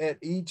at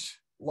each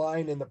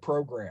line in the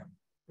program.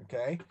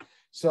 Okay.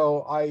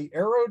 So I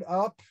arrowed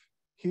up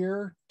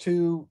here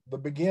to the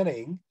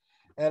beginning,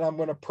 and I'm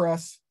going to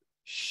press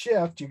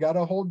shift. You got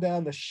to hold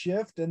down the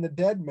shift and the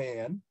dead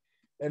man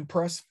and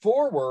press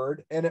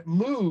forward, and it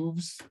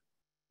moves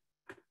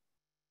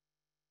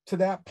to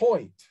that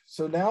point.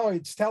 So now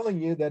it's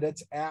telling you that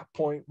it's at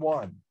point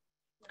 1.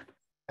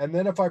 And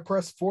then if I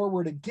press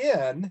forward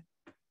again,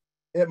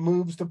 it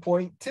moves to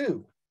point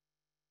 2.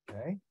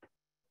 Okay.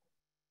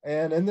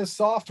 And in this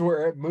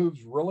software, it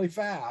moves really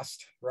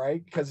fast,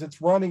 right? Because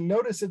it's running,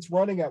 notice it's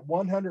running at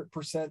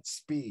 100%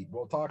 speed.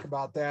 We'll talk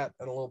about that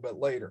in a little bit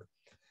later.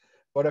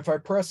 But if I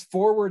press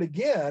forward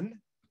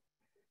again,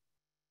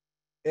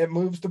 it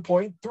moves to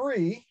point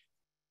 3,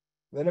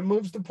 then it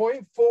moves to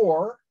point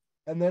 4,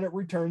 and then it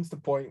returns to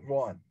point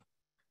 1.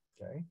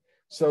 Okay,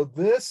 so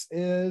this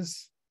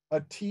is a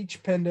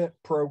teach pendant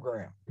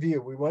program.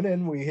 View, we went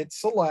in, we hit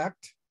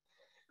select,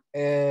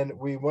 and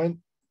we went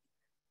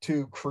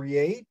to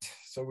create.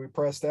 So we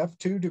pressed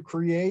F2 to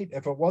create.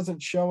 If it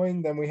wasn't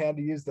showing, then we had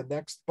to use the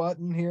next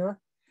button here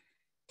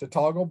to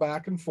toggle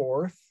back and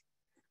forth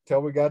till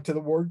we got to the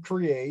word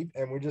create,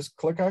 and we just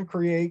click on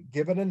create,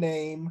 give it a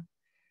name,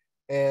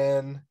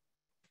 and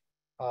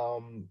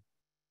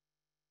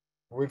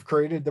we've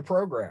created the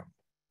program.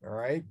 All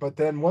right, but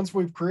then once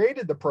we've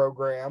created the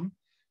program,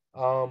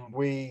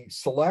 we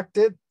select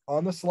it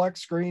on the select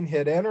screen,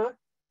 hit enter,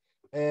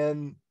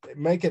 and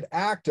make it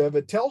active.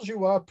 It tells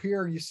you up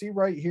here, you see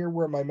right here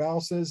where my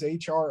mouse is,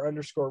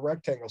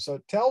 HR_rectangle. So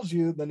it tells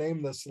you the name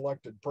of the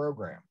selected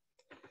program.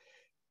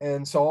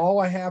 And so all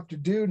I have to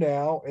do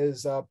now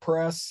is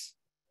press,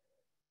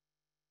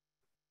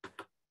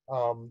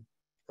 I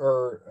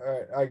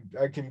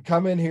can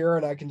come in here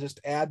and I can just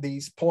add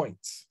these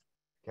points.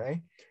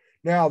 Okay.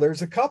 Now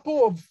there's a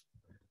couple of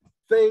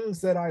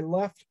things that I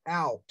left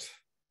out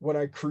when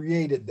I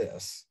created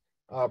this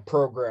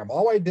program.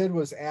 All I did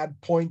was add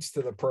points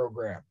to the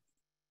program.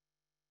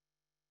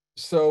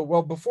 So,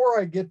 well, before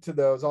I get to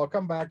those, I'll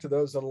come back to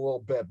those in a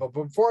little bit. But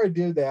before I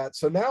do that,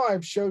 so now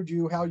I've showed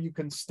you how you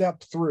can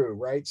step through,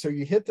 right? So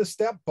you hit the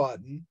step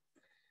button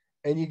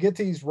and you get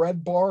these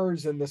red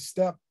bars in the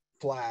step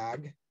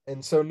flag.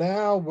 And so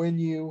now when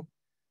you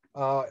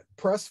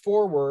press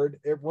forward,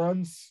 it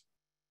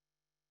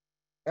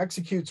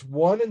executes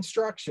one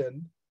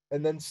instruction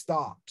and then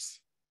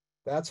stops.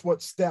 That's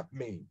what step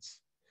means.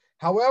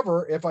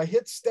 However, if I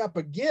hit step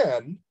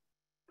again,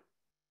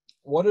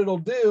 what it'll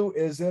do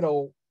is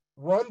it'll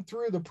run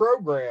through the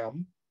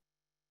program.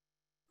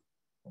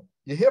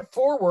 You hit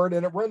forward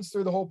and it runs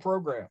through the whole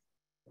program.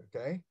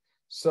 Okay.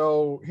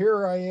 So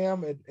here I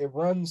am, it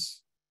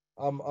runs,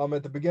 I'm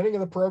at the beginning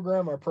of the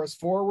program, I press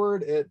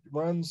forward, it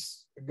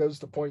runs, it goes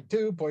to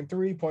 0.2,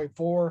 0.3,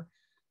 0.4,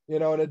 you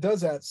know, and it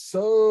does that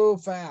so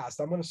fast.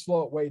 I'm going to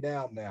slow it way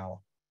down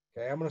now.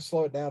 Okay, I'm going to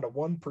slow it down to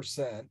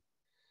 1%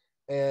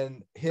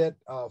 and hit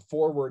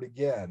forward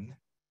again.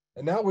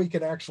 And now we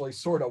can actually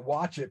sort of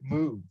watch it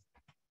move.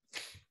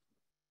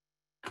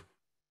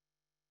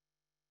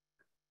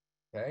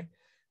 Okay.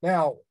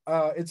 Now,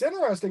 it's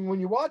interesting when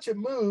you watch it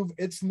move,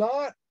 it's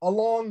not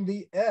along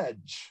the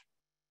edge.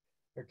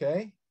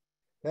 Okay.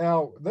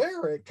 Now,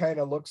 there it kind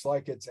of looks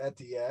like it's at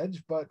the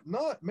edge, but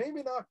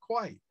maybe not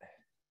quite.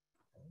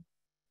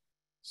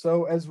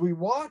 So as we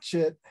watch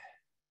it,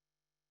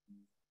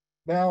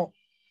 now,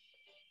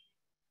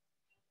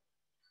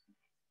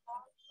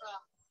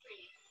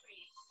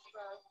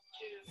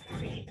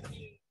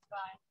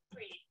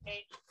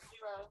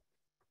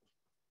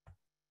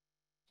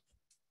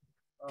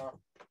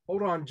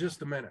 hold on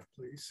just a minute,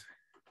 please.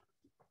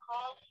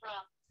 Call from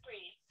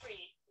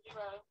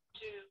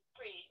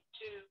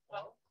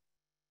 3302321.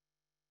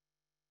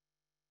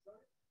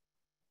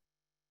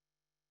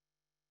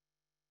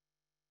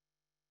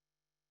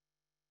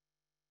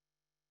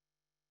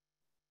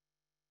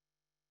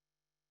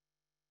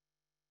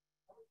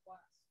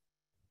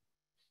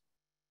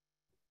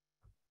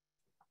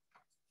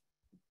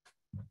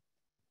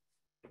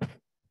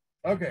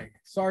 Okay,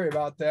 sorry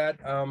about that.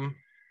 I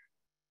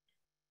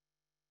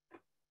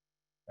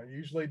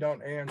usually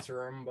don't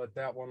answer them, but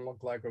that one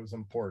looked like it was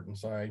important,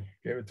 so I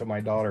gave it to my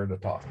daughter to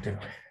talk to.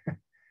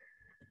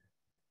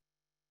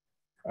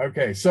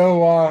 Okay,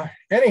 so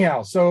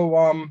anyhow, so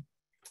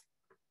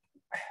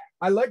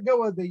I let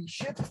go of the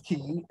shift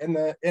key and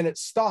it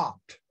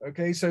stopped.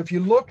 Okay, so if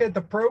you look at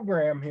the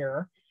program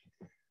here,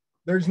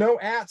 there's no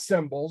at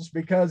symbols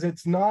because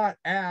it's not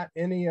at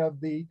any of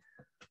the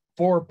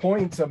 4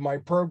 points of my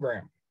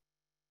program.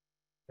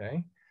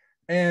 Okay,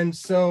 and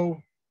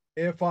so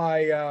if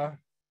I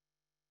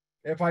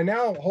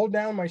now hold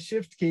down my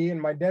shift key and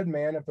my dead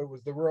man, if it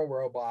was the real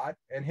robot,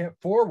 and hit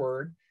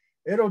forward,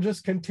 it'll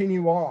just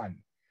continue on.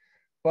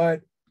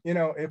 But, you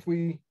know, as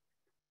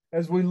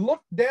we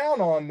look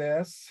down on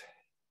this,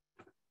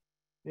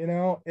 you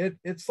know,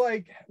 it's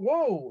like,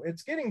 whoa,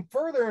 it's getting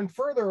further and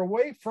further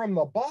away from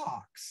the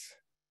box.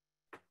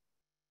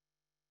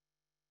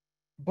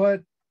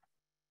 But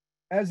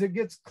as it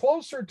gets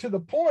closer to the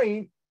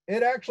point,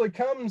 it actually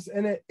comes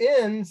and it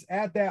ends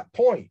at that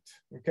point.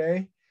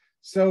 Okay.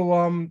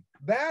 So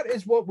that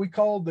is what we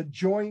call the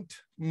joint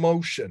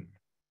motion.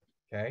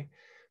 Okay.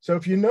 So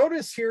if you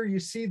notice here, you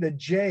see the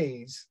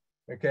J's.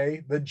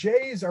 Okay. The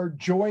J's are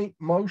joint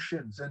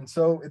motions. And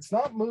so it's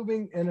not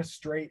moving in a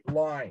straight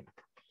line.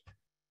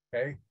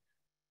 Okay.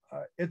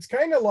 It's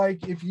kind of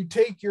like if you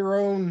take your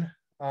own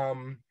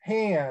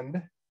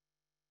hand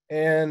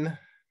and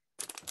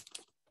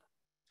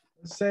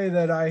let's say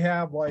that I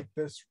have like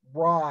this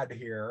rod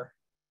here.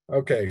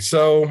 Okay.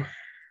 So,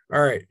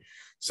 all right.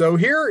 So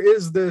here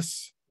is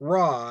this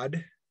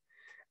rod.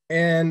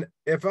 And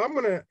if I'm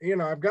going to, you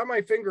know, I've got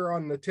my finger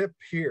on the tip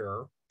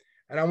here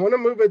and I want to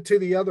move it to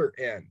the other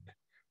end.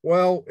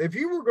 Well, if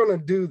you were going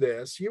to do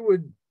this, you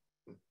would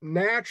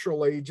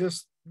naturally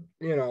just,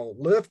 you know,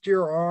 lift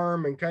your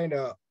arm and kind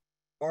of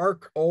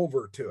arc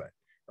over to it,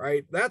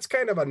 right? That's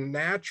kind of a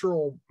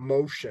natural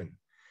motion.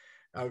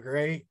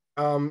 Okay.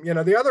 You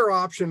know, the other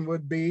option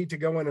would be to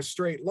go in a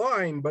straight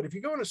line, but if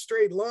you go in a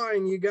straight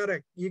line, you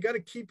gotta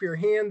keep your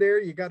hand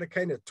there. You got to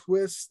kind of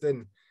twist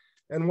and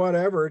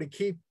whatever to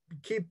keep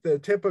the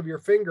tip of your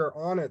finger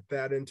on it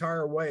that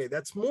entire way.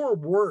 That's more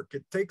work.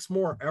 It takes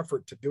more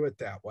effort to do it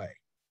that way.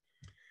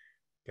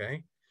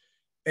 Okay.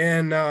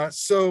 And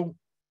so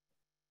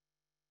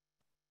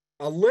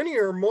a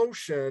linear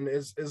motion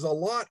is a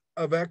lot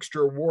of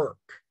extra work.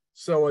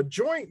 So a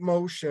joint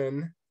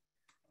motion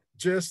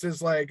just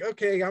is like,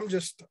 okay, I'm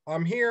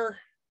here.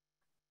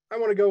 I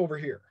want to go over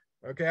here.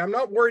 Okay. I'm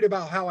not worried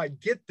about how I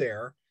get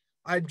there.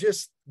 I'm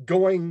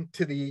going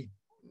to this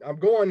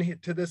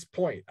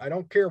point. I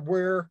don't care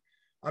where,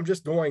 I'm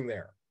just going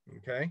there.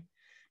 Okay.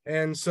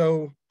 And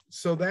so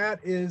that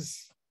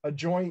is a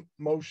joint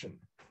motion.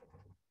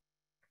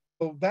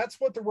 So that's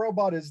what the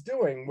robot is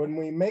doing. When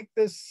we make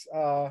this,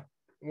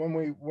 when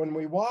we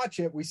watch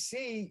it, we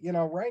see, you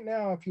know, right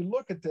now, if you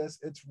look at this,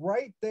 it's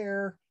right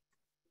there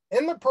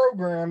in the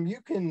program.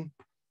 You can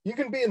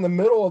be in the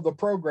middle of the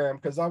program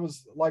because I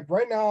was like,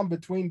 right now I'm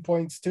between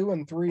points 2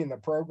 and 3 in the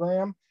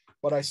program,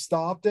 but I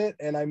stopped it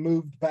and I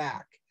moved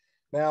back.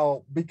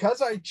 Now,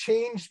 because I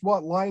changed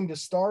what line to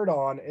start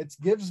on, it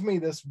gives me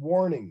this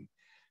warning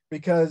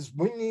because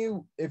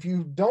if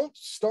you don't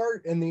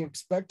start in the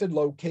expected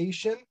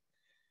location,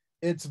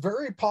 it's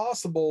very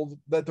possible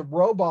that the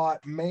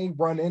robot may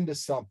run into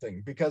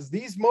something, because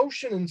these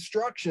motion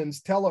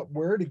instructions tell it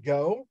where to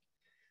go,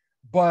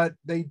 but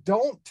they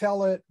don't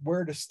tell it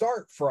where to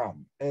start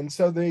from. And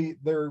so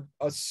they're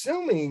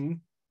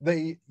assuming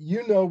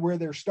you know where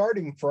they're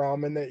starting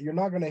from and that you're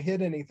not going to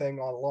hit anything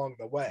along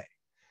the way.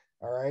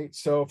 All right.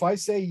 So if I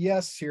say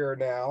yes here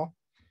now,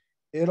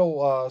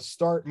 it'll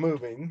start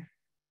moving.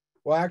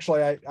 Well,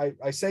 actually,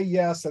 I say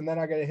yes, and then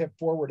I got to hit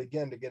forward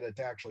again to get it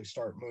to actually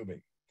start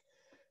moving.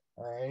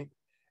 All right.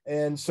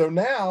 And so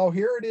now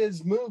here it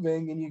is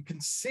moving, and you can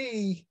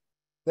see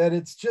that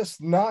it's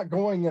just not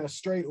going in a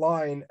straight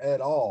line at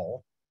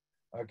all.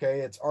 Okay.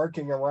 It's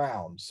arcing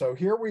around. So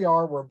here we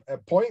are, we're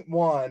at point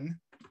 1,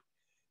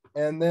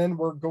 and then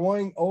we're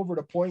going over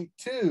to point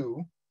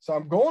 2. So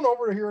I'm going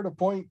over here to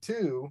point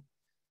 2,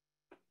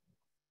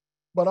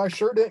 but I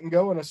sure didn't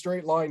go in a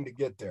straight line to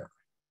get there.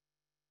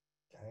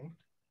 Okay.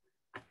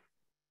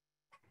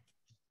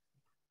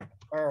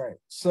 All right.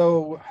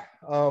 So,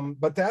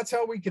 but that's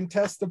how we can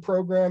test the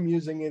program,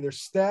 using either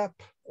step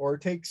or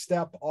take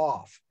step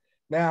off.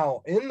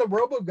 Now, in the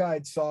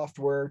Roboguide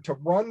software, to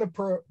run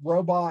the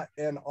robot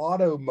in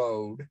auto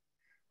mode,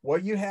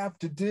 what you have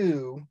to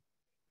do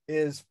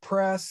is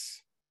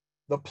press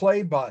the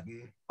play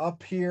button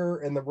up here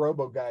in the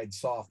Roboguide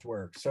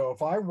software. So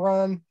if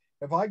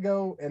I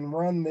go and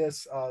run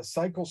this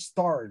cycle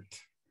start,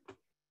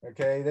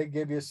 okay, they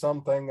give you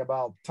something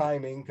about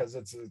timing because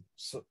it's a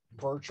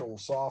virtual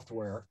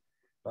software,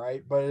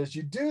 right? But as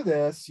you do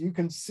this, you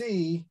can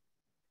see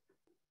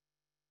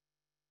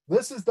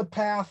this is the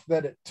path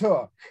that it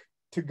took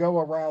to go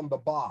around the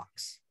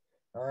box.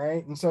 All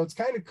right. And so it's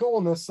kind of cool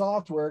in this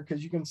software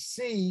because you can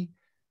see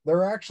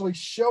they're actually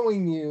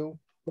showing you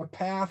the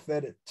path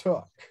that it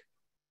took,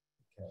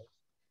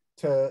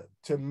 okay,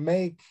 to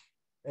make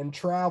and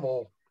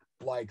travel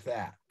like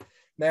that.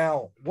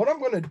 Now, what I'm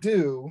going to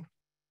do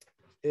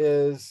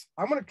is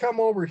I'm going to come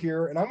over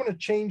here and I'm going to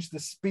change the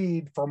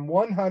speed from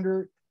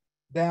 100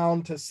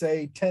 down to,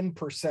 say,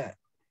 10%.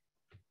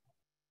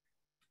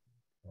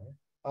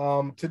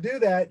 To do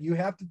that, you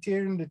have to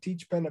turn the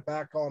teach pennant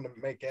back on to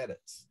make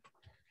edits.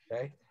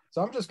 Okay,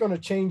 so I'm just going to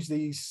change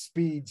these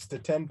speeds to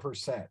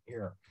 10%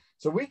 here.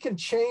 So we can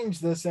change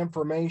this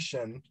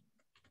information,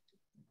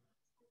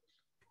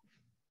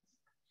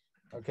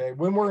 okay,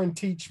 when we're in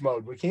teach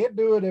mode. We can't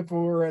do it if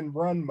we're in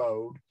run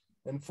mode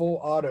and full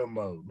auto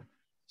mode.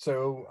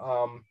 So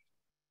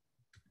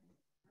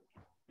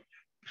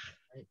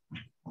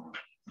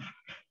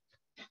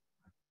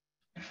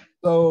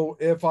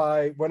if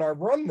when I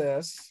run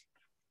this,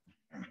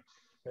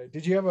 okay,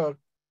 did you have a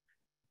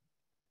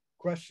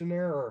question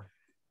there? Or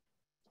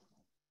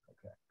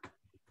okay.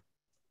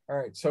 All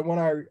right. So when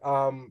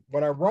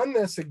I run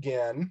this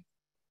again,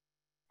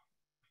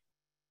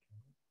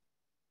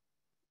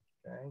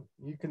 okay,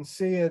 you can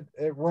see it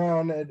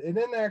run. It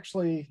didn't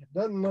actually, it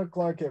doesn't look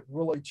like it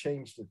really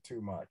changed it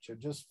too much. It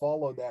just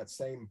followed that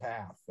same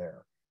path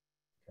there.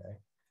 Okay.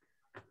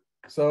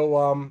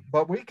 So,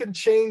 but we can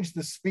change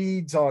the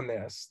speeds on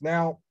this.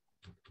 Now,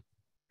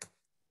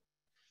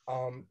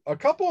 a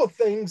couple of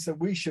things that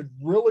we should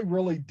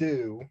really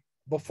do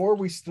before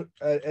we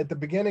at the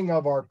beginning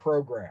of our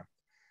program.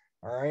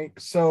 All right.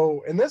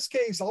 So in this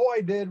case, all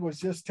I did was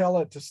just tell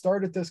it to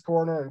start at this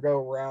corner and go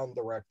around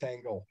the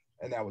rectangle,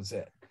 and that was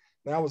it.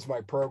 That was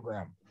my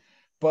program.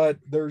 But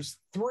there's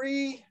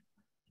three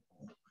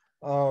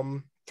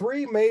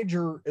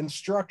major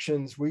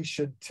instructions we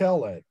should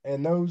tell it,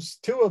 and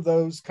two of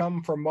those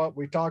come from what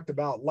we talked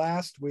about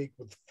last week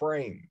with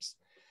frames.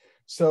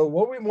 So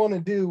what we want to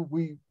do,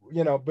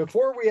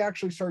 before we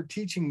actually start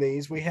teaching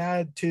these, we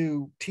had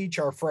to teach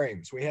our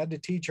frames. We had to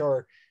teach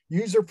our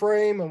user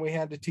frame and we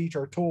had to teach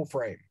our tool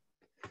frame.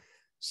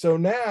 So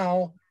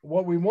now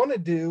what we want to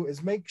do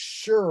is make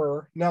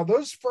sure, now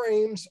those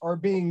frames are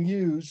being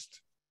used.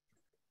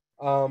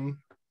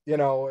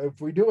 If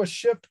we do a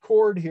shift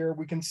chord here,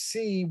 we can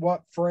see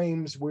what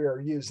frames we are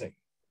using.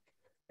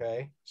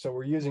 Okay, so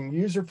we're using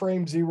user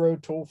frame 0,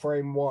 tool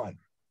frame 1.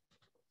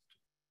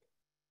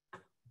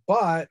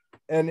 But,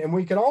 and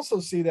we can also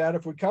see that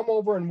if we come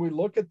over and we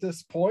look at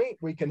this point,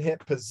 we can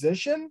hit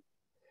position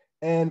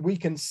and we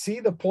can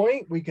see the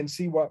point. We can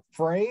see what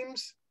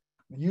frames,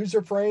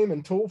 user frame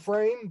and tool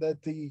frame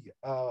that the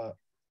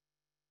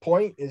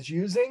point is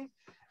using.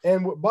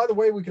 And by the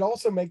way, we can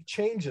also make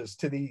changes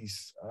to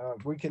these.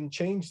 We can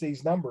change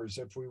these numbers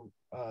if we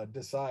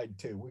decide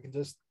to. We can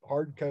just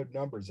hard code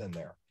numbers in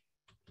there.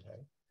 Okay.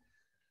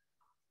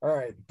 All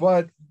right,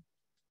 but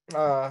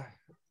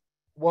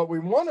what we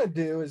want to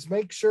do is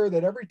make sure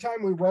that every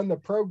time we run the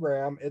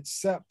program, it's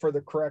set for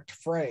the correct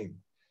frame.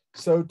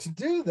 So to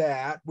do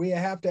that, we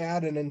have to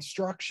add an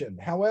instruction.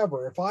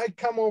 However, if I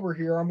come over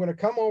here, I'm going to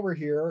come over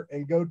here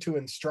and go to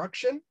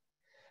instruction.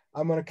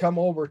 I'm going to come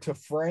over to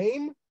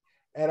frame,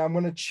 and I'm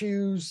going to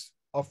choose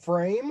a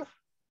frame.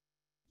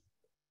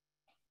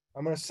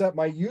 I'm going to set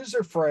my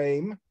user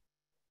frame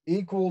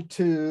equal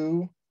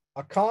to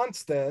a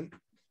constant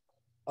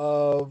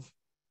of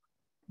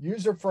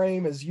user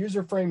frame is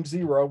user frame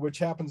 0, which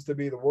happens to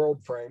be the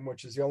world frame,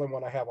 which is the only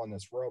one I have on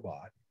this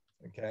robot.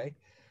 Okay.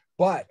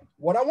 But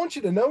what I want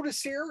you to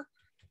notice here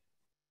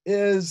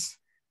is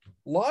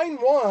line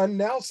 1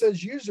 now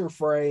says user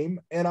frame,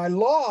 and I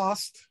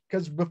lost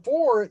because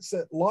before it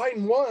said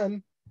line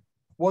 1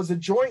 was a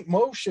joint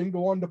motion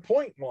going to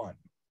point 1,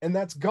 and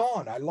that's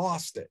gone. I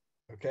lost it.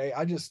 Okay.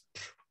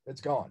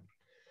 It's gone.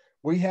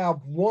 We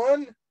have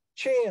one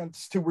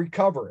chance to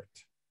recover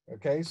it.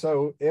 Okay.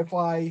 So if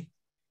I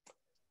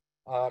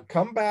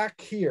come back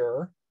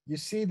here, you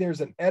see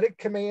there's an edit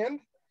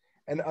command,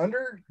 and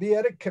under the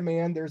edit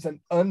command, there's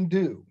an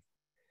undo.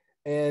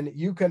 And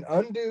you can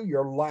undo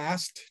your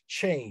last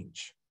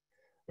change.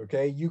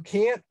 Okay, you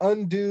can't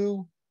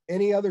undo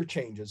any other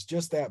changes,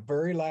 just that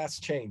very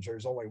last change.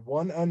 There's only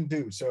one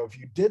undo. So if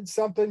you did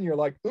something, you're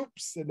like,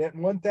 oops, I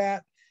didn't want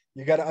that,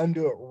 you got to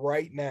undo it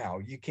right now.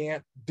 You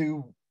can't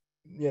do,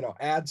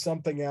 add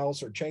something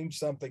else or change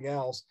something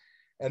else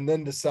and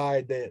then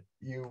decide that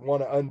you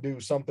want to undo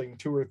something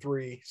 2 or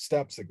 3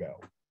 steps ago.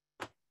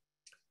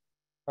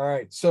 All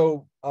right,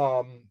 so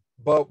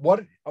but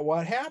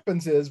what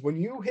happens is when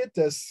you hit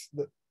this,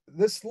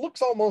 this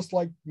looks almost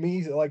like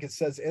it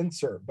says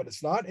insert, but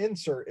it's not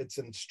insert, it's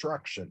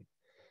instruction.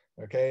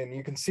 Okay, and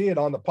you can see it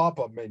on the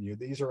pop-up menu.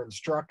 These are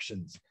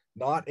instructions,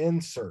 not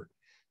insert.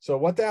 So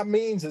what that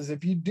means is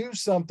if you do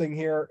something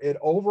here, it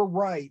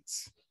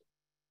overwrites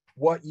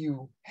what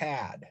you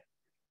had.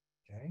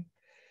 Okay,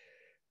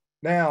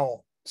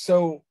 now,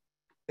 so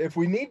if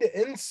we need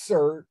to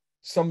insert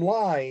some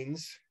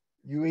lines,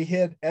 you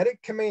hit edit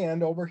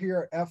command over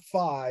here at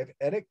F5,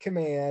 edit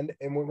command,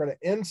 and we're going to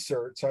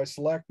insert. So I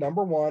select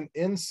number 1,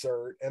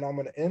 insert, and I'm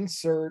going to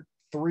insert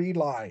 3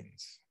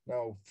 lines.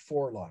 No,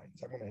 4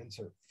 lines. I'm going to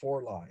insert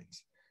 4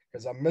 lines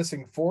because I'm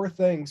missing 4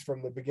 things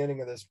from the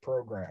beginning of this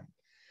program.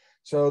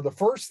 So the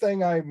first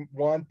thing I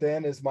want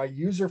then is my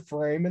user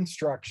frame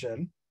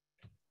instruction.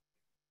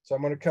 So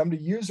I'm going to come to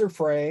user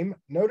frame.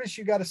 Notice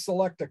you got to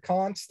select a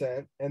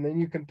constant, and then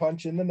you can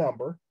punch in the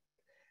number.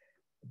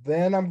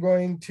 Then I'm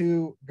going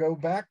to go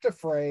back to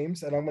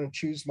frames, and I'm going to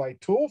choose my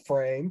tool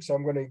frame. So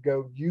I'm going to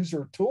go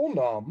user tool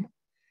num,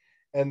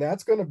 and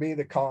that's going to be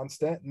the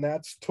constant, and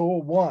that's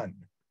tool 1.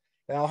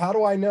 Now, how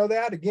do I know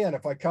that? Again,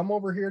 if I come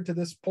over here to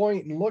this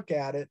point and look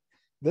at it,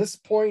 this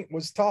point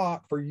was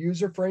taught for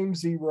user frame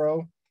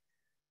 0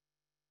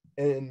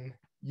 and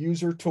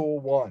user tool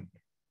 1.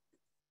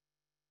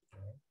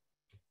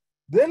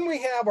 Then we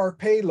have our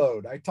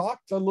payload. I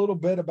talked a little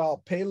bit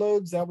about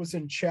payloads. That was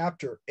in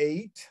chapter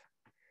 8.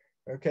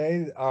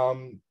 Okay,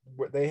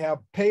 they have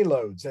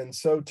payloads. And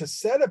so to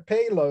set a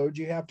payload,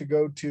 you have to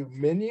go to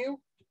menu,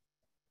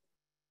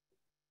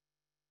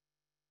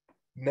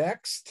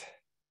 next,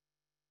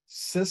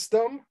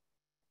 system,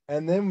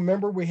 and then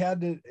remember we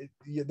had to,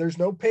 there's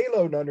no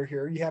payload under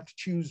here. You have to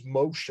choose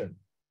motion.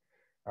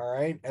 All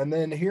right, and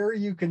then here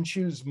you can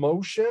choose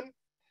motion,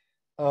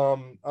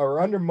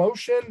 or under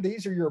motion,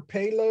 these are your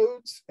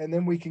payloads, and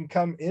then we can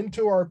come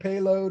into our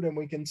payload and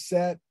we can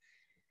set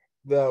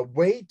the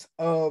weight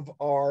of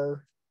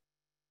our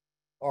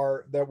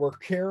that we're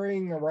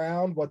carrying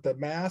around, what the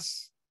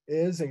mass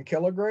is in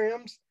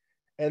kilograms.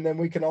 And then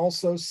we can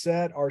also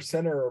set our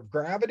center of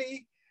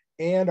gravity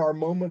and our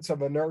moments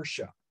of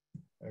inertia.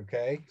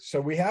 Okay, so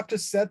we have to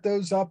set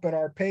those up in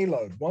our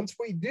payload. Once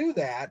we do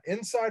that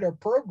inside our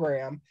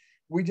program,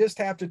 we just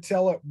have to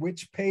tell it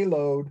which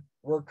payload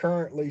we're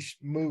currently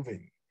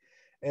moving.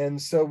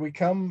 And so we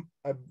come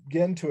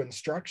again to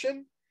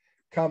instruction,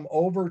 come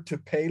over to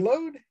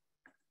payload,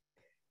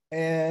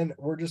 and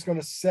we're just going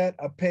to set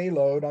a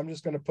payload. I'm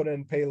just going to put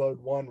in payload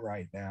 1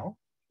 right now.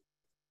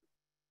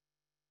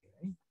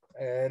 Okay.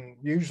 And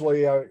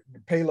usually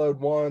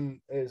payload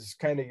 1 is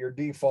kind of your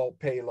default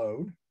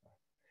payload.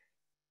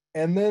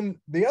 And then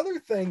the other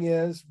thing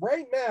is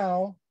right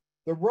now,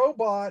 the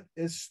robot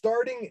is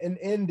starting and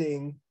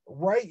ending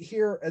right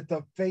here at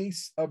the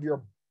face of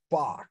your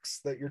box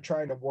that you're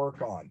trying to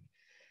work on.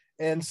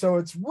 And so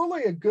it's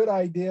really a good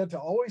idea to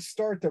always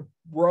start the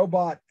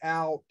robot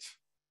out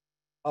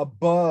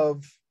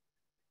above,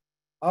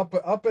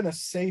 up in a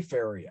safe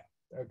area.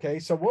 Okay,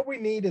 so what we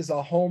need is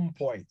a home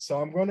point.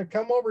 So I'm going to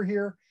come over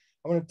here.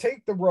 I'm going to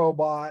take the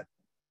robot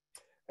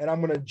and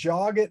I'm going to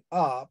jog it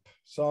up.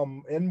 So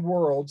I'm in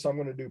world. So I'm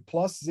going to do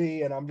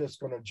 +Z, and I'm just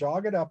going to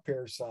jog it up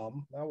here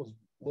some. That was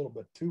a little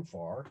bit too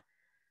far.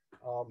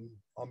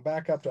 I'm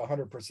back up to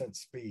 100%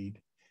 speed.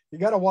 You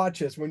got to watch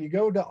this. When you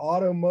go to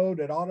auto mode,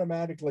 it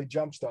automatically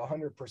jumps to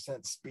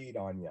 100% speed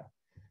on you.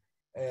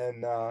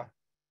 And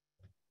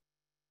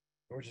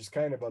which is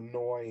kind of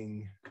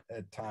annoying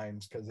at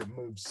times because it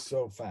moves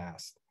so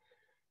fast.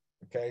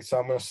 Okay, so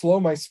I'm going to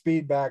slow my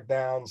speed back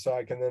down so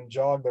I can then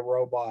jog the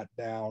robot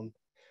down.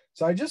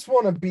 So I just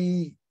want to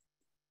be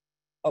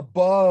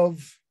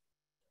above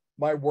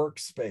my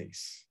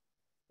workspace.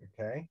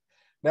 Okay,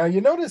 now you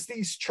notice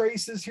these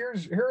traces. Here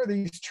are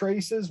these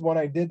traces when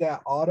I did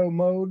that auto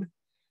mode.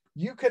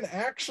 You can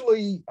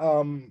actually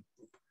come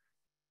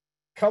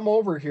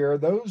over here.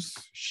 Those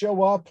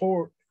show up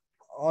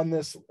on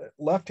this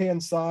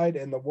left-hand side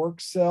in the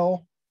work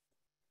cell.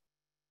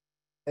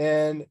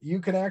 And you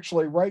can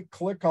actually right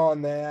click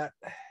on that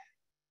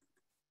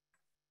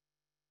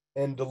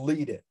and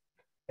delete it.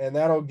 And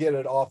that'll get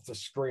it off the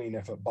screen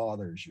if it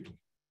bothers you.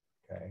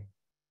 Okay.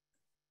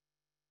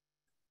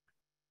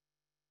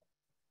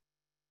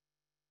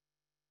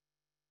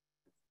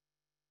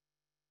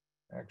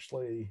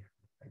 Actually,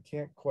 I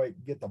can't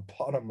quite get the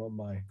bottom of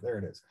my, there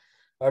it is.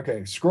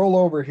 Okay, scroll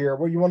over here.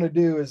 What you want to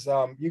do is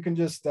you can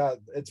just,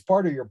 it's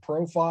part of your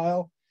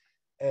profile.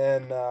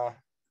 And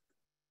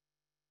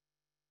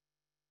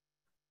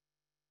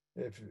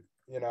if,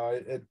 you know,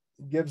 it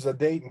gives a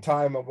date and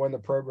time of when the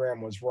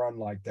program was run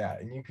like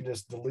that. And you can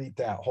just delete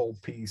that whole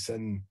piece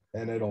and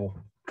it'll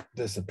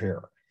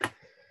disappear.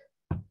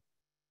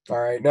 All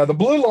right, now the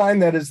blue line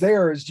that is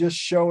there is just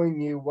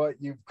showing you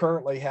what you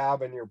currently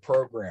have in your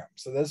program.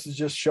 So this is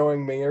just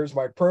showing me, here's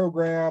my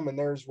program and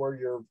there's where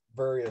your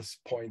various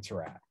points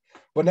are at.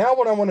 But now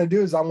what I want to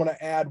do is I want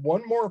to add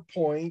one more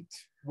point,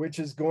 which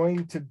is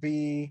going to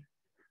be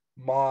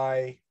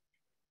my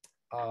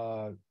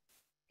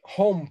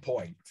home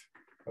point.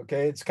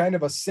 Okay, it's kind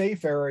of a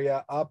safe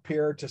area up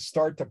here to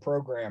start the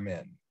program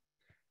in.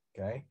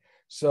 Okay.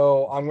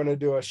 So I'm going to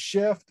do a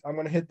shift. I'm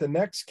going to hit the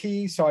next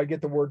key. So I get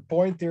the word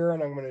point there,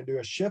 and I'm going to do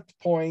a shift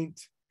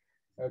point.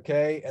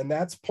 Okay. And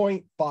that's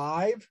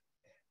 0.5.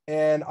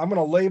 And I'm going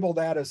to label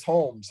that as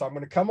home. So I'm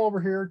going to come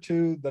over here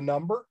to the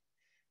number.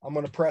 I'm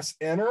going to press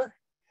enter,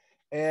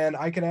 and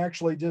I can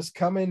actually just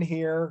come in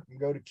here and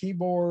go to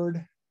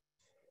keyboard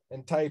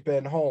and type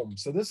in home.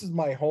 So this is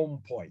my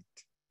home point.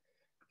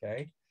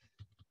 Okay.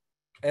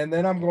 And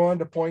then I'm going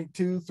to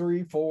 0.2,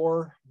 3,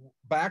 4,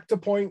 back to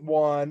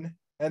 0.1.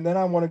 And then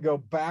I want to go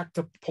back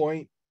to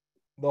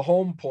the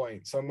home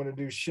point. So I'm going to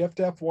do Shift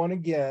F1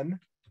 again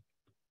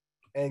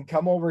and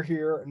come over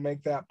here and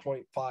make that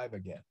 0.5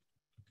 again.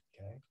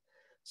 Okay.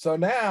 So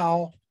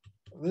now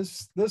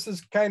this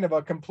is kind of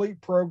a complete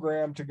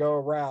program to go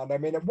around. I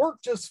mean, it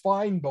worked just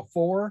fine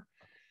before,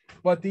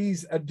 but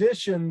these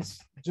additions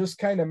just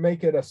kind of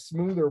make it a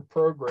smoother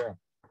program.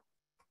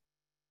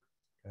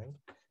 Okay.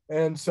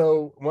 And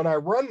so when I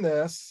run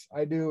this,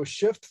 I do a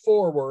shift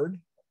forward,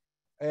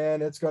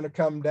 and it's going to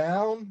come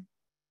down.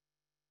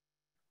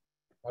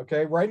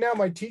 Okay, right now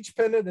my teach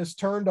pendant is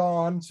turned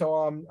on, so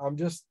I'm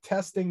just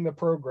testing the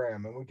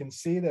program, and we can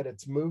see that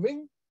it's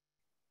moving.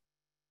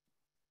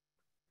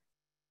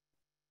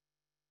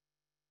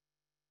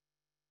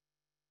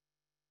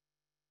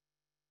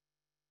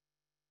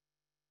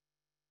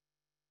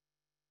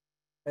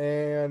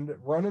 And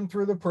running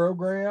through the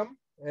program,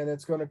 and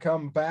it's going to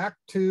come back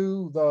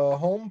to the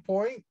home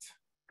point.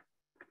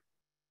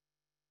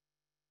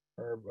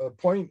 Or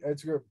point,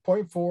 it's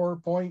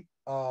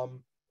 0.4,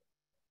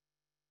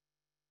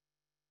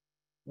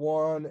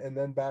 1, and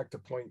then back to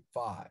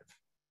 0.5.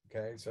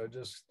 Okay, so it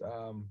just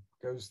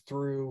goes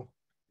through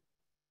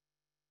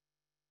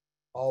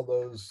all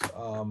those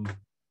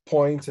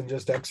points and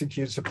just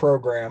executes the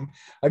program.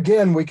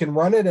 Again, we can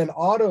run it in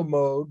auto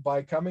mode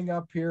by coming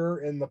up here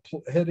in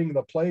hitting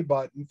the play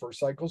button for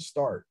cycle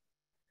start.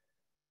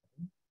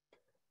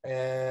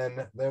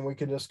 And then we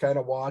can just kind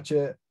of watch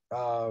it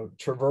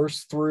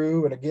traverse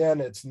through. And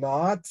again, it's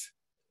not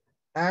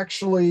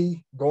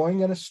actually going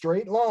in a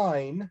straight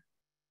line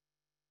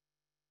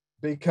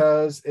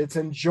because it's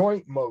in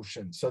joint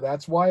motion. So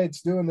that's why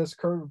it's doing this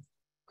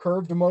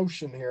curved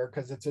motion here,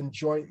 because it's in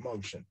joint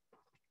motion.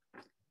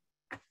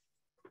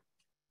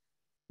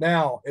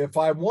 Now, if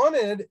I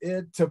wanted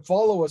it to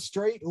follow a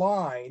straight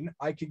line,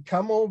 I could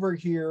come over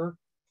here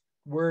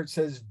where it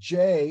says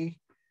J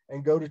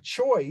and go to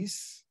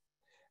choice,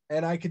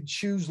 and I could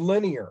choose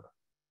linear.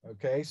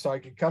 Okay, so I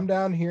could come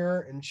down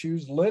here and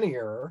choose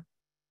linear.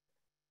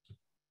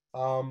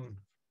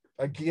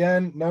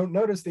 Again,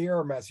 notice the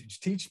error message.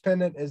 Teach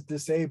pendant is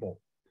disabled.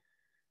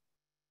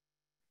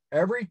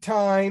 Every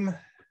time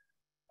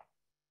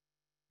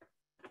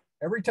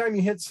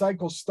you hit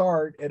cycle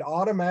start, it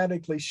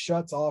automatically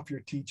shuts off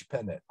your teach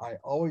pendant. I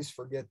always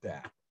forget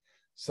that.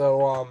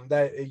 So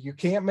that you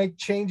can't make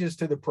changes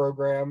to the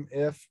program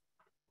if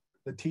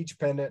the teach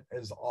pendant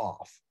is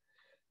off.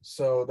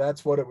 So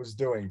that's what it was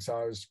doing. So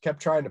I kept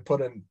trying to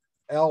put an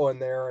L in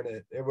there,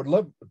 and it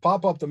would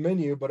pop up the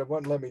menu, but it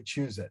wouldn't let me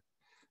choose it.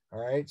 All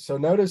right. So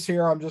notice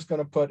here, I'm just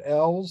going to put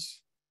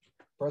L's,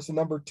 press the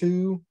number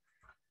 2.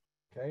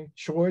 Okay.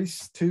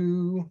 Choice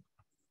 2,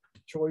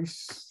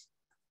 choice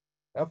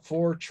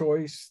F4,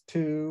 choice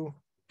 2,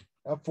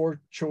 F4,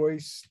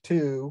 choice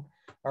 2.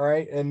 All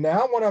right. And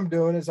now what I'm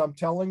doing is I'm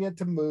telling it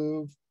to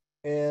move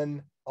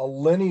in a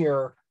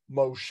linear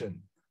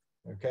motion.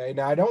 Okay.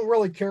 Now I don't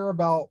really care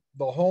about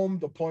the home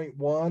to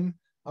 0.1.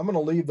 I'm going to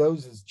leave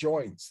those as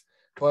joints.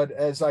 But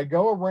as I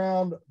go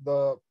around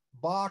the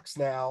box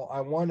now,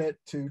 I want it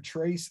to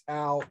trace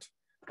out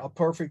a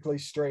perfectly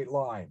straight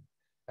line.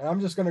 And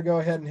I'm just going to go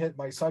ahead and hit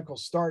my cycle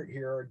start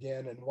here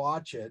again and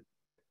watch it.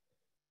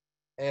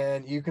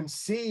 And you can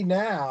see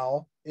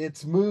now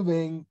it's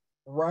moving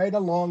right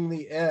along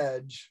the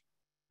edge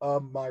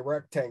of my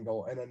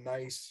rectangle in a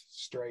nice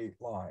straight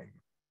line.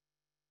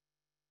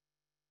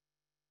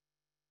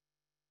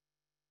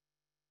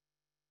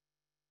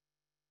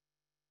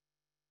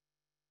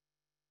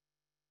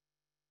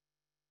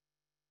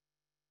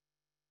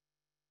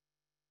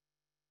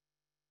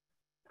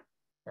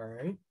 All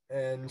right.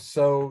 And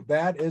so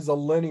that is a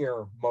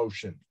linear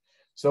motion.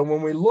 So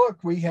when we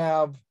look, we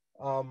have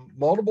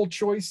multiple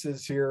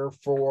choices here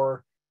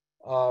for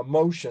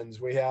motions.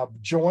 We have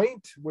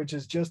joint, which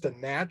is just a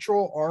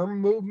natural arm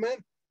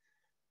movement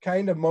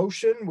kind of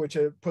motion, which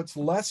it puts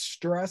less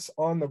stress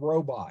on the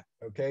robot.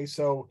 Okay.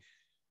 So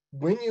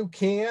when you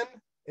can,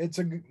 it's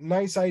a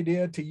nice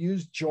idea to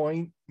use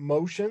joint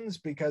motions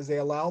because they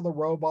allow the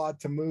robot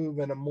to move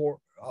in a more,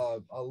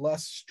 a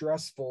less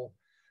stressful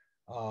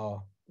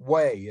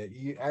way.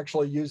 It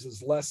actually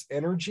uses less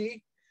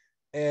energy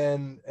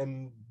and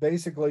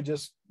basically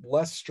just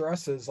less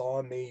stresses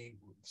on the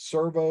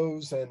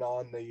servos and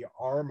on the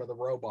arm of the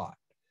robot.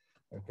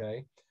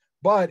 Okay.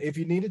 But if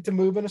you needed to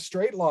move in a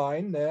straight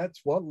line, that's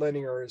what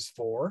linear is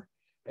for.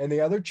 And the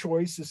other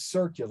choice is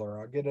circular.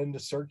 I'll get into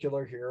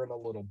circular here in a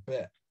little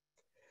bit.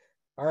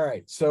 All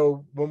right.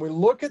 So when we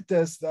look at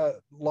this,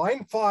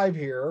 line 5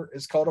 here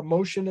is called a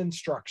motion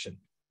instruction.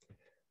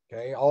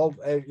 Okay. All,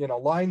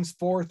 lines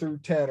 4 through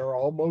 10 are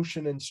all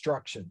motion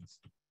instructions.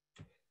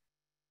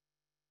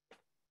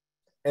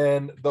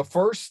 And the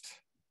first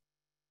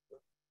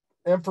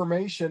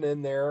information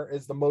in there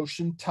is the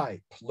motion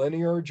type,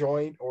 linear,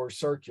 joint, or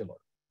circular.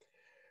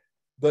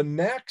 The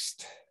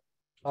next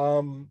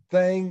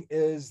thing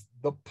is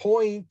the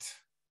point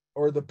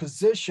or the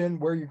position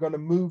where you're going to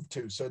move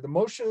to. So the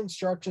motion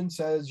instruction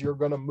says you're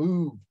going to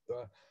move.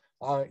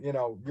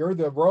 You're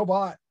the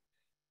robot.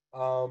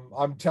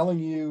 I'm telling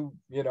you,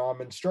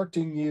 I'm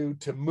instructing you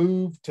to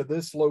move to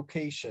this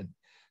location.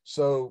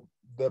 So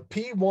the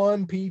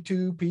P1,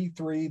 P2,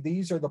 P3,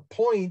 these are the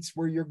points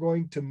where you're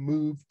going to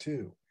move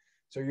to.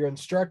 So you're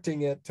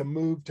instructing it to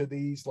move to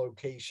these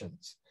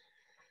locations.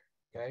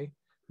 Okay.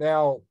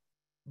 Now,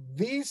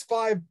 these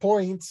 5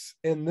 points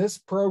in this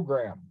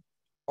program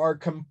are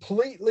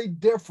completely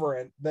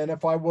different than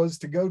if I was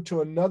to go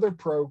to another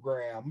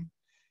program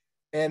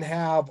and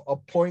have a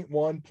point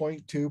 1,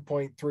 point 2,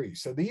 point 3.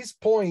 So these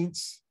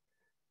points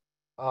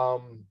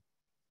are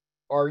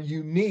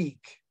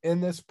unique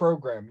in this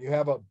program. You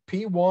have a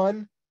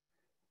P1,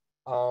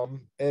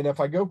 and if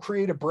I go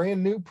create a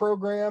brand new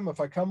program, if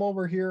I come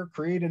over here,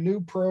 create a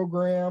new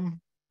program,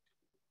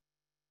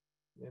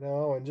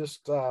 and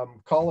just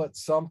call it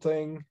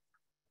something,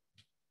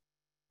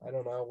 I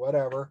don't know,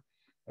 whatever.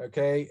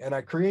 Okay. And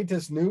I create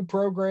this new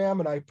program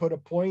and I put a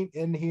point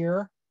in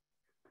here.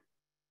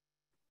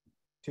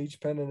 Teach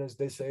pendant is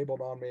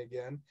disabled on me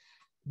again.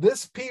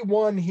 This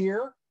P1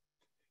 here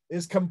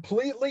is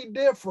completely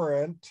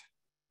different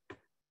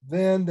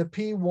than the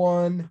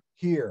P1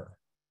 here.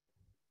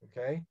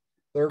 Okay.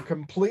 They're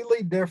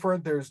completely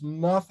different. There's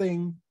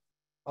nothing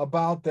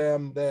about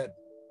them that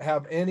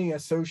have any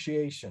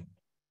association.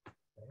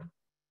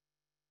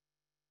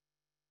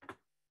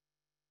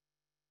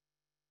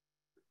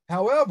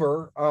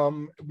 However,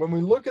 when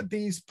we look at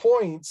these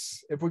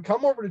points, if we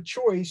come over to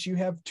choice, you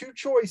have 2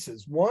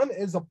 choices. One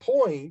is a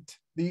point,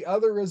 the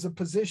other is a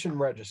position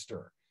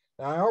register.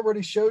 Now, I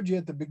already showed you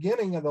at the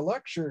beginning of the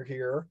lecture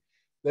here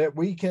that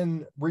we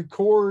can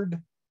record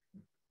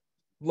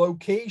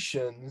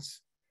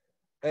locations,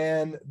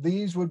 and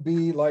these would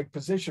be like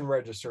position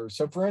registers.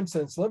 So for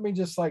instance, let me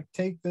just like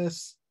take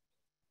this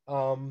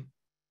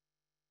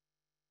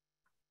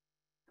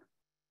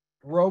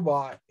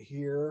robot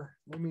here.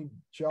 Let me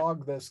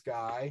jog this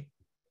guy.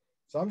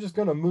 So I'm just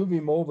going to move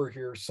him over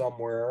here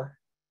somewhere.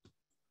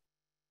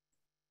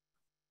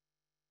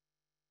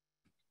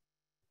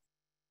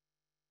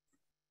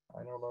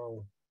 I don't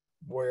know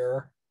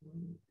where.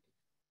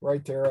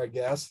 Right there, I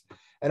guess.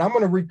 And I'm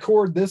going to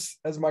record this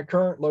as my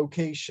current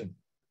location.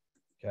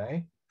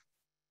 Okay.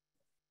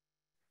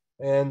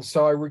 And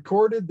so I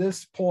recorded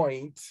this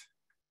point.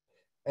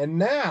 And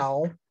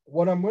now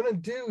what I'm going to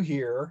do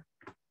here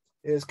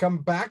is come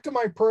back to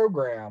my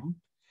program,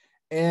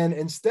 and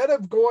instead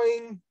of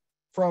going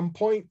from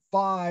point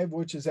 5,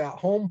 which is at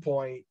home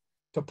point,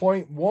 to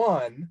point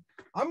 1,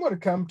 I'm going to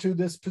come to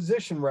this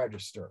position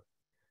register.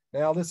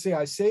 Now let's see,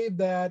 I saved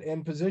that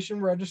in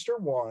position register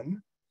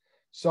 1.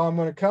 So I'm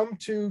going to come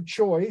to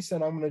choice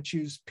and I'm going to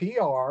choose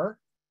PR,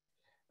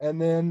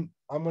 and then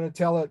I'm going to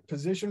tell it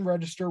position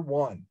register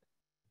 1.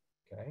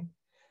 Okay.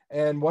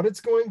 And what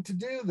it's going to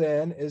do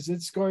then is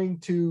it's going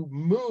to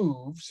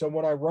move. So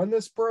when I run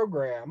this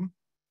program,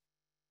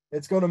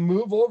 it's going to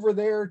move over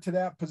there to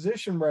that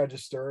position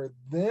register,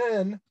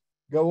 then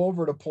go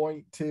over to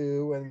point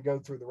 2 and go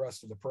through the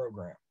rest of the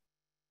program.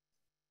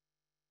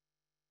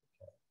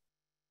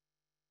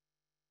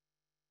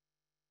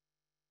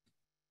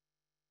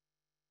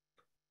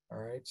 All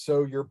right.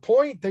 So your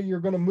point that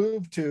you're going to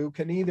move to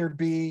can either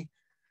be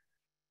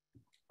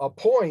a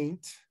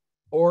point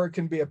or it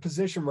can be a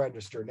position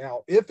register.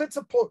 Now, if it's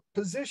a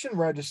position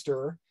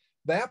register,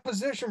 that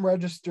position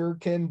register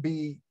can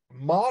be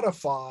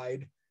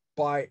modified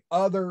by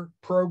other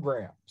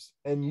programs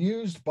and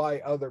used by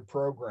other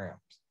programs.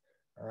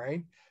 All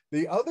right.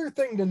 The other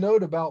thing to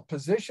note about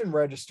position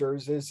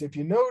registers is if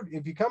you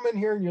come in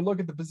here and you look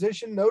at the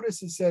position,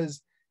 notice it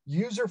says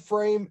user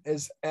frame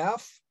is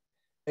F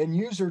and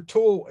user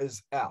tool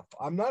is F.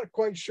 I'm not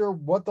quite sure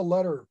what the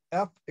letter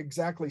F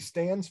exactly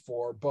stands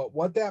for, but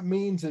what that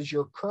means is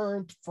your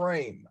current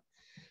frame.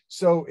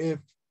 So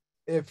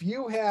if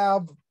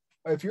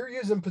you're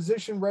using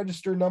position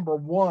register number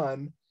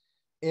 1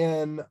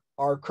 in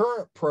our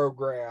current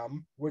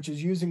program, which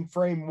is using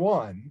frame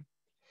 1,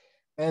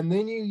 and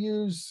then you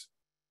use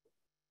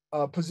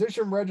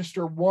position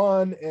register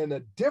 1 in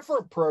a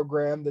different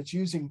program that's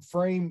using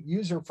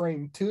user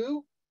frame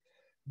 2,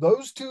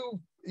 those two,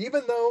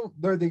 even though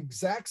they're the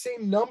exact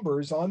same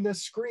numbers on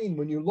this screen,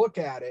 when you look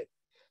at it,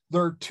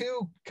 they're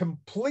two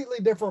completely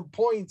different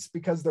points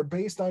because they're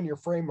based on your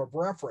frame of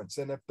reference.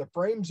 And if the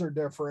frames are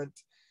different,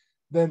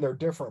 then they're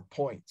different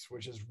points,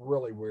 which is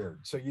really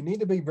weird. So you need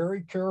to be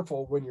very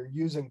careful when you're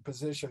using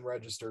position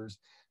registers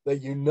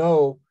that you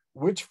know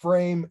which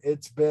frame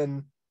it's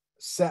been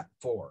set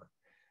for,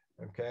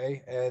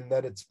 okay? And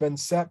that it's been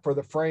set for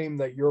the frame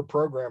that your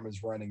program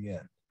is running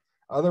in.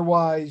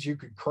 Otherwise, you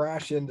could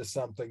crash into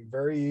something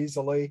very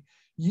easily.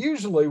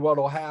 Usually what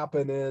will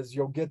happen is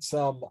you'll get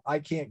some "I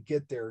can't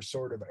get there"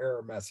 sort of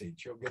error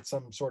message. You'll get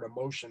some sort of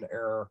motion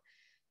error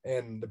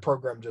and the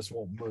program just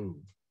won't move,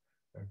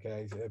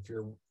 okay, if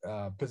your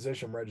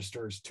position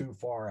register is too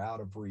far out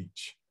of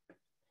reach.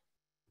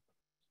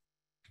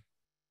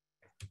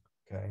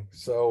 Okay,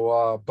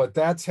 so, but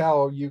that's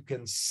how you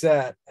can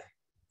set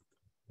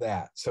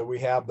that. So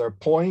we have their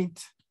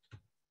point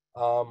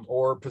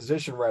or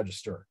position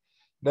register.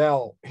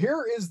 Now,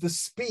 here is the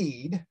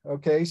speed.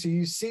 Okay, so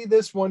you see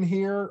this one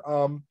here.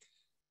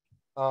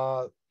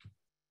 Let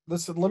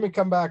me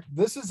come back.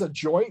 This is a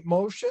joint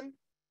motion.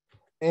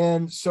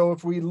 And so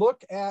if we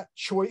look at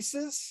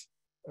choices,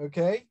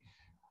 okay,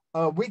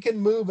 we can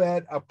move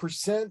at a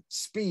 %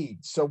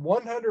 speed. So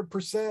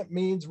 100%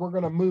 means we're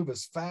going to move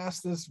as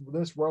fast as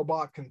this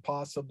robot can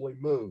possibly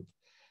move.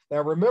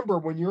 Now, remember,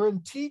 when you're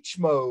in teach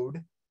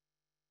mode,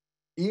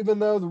 even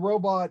though the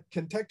robot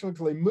can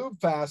technically move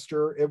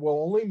faster, it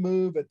will only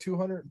move at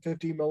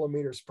 250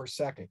 millimeters per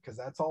second because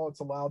that's all it's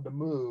allowed to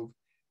move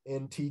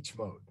in teach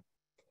mode.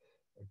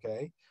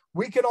 Okay.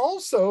 We can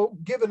also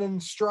give an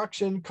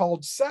instruction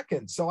called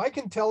seconds. So I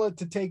can tell it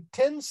to take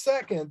 10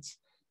 seconds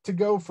to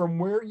go from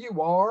where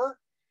you are,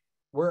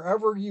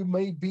 wherever you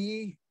may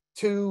be,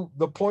 to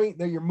the point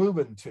that you're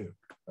moving to.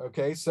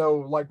 Okay. So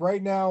like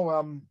right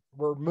now,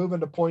 we're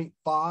moving to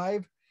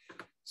 0.5.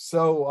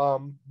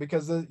 So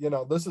because, you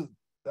know, this is,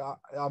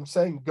 I'm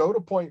saying go to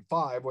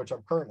 0.5, which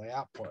I'm currently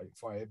at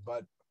 0.5,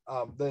 but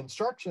the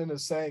instruction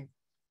is saying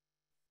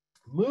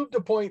move to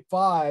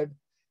 0.5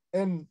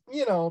 and,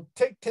 you know,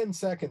 take 10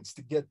 seconds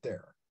to get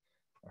there.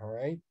 All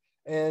right.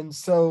 And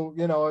so,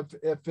 you know,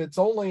 if it's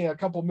only a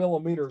couple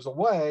millimeters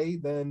away,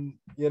 then,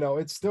 you know,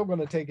 it's still going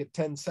to take it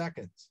 10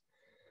 seconds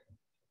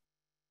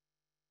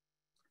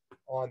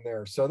on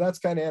there. So that's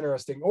kind of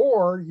interesting.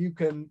 Or you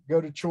can go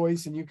to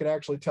choice and you can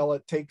actually tell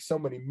it take so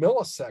many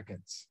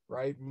milliseconds,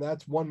 right? And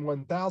that's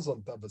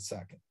 1/1000th of a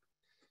second.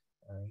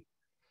 All right.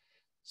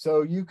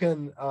 So you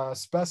can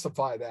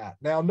specify that.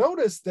 Now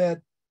notice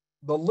that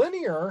the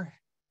linear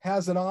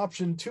has an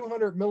option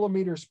 200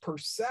 millimeters per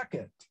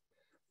second,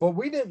 but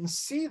we didn't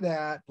see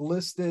that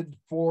listed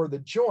for the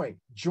joint.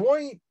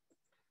 Joint,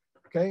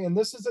 okay, and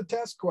this is a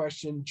test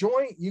question.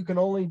 Joint, you can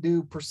only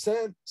do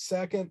 %,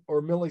 second,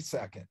 or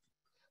millisecond.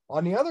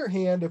 On the other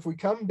hand, if we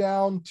come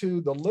down to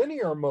the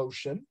linear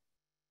motion,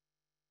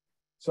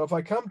 so if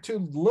I come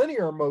to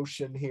linear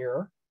motion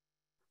here,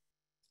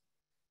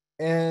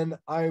 and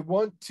I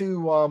want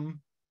to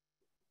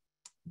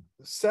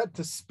set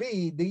to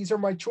speed, these are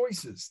my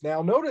choices.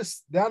 Now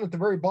notice down at the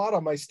very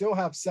bottom, I still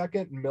have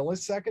second and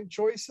millisecond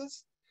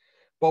choices,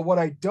 but what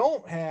I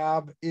don't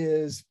have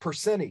is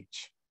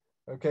percentage.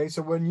 Okay,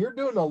 so when you're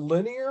doing a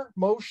linear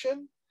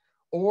motion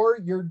or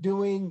you're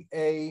doing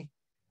a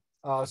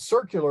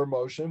circular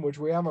motion, which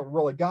we haven't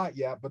really got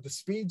yet, but the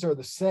speeds are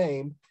the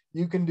same.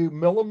 You can do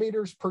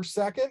millimeters per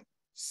second,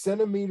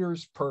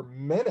 centimeters per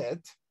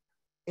minute,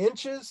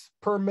 inches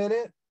per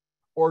minute,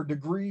 or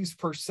degrees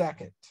per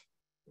second.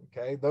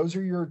 Okay, those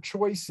are your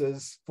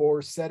choices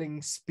for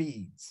setting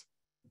speeds.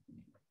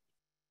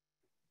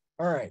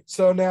 All right,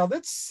 so now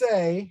let's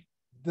say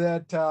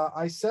that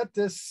I set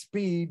this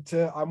speed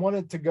to, I want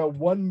it to go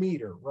 1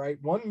 meter, right?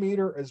 1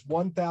 meter is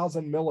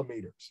 1,000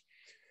 millimeters.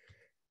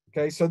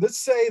 Okay, so let's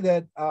say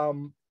that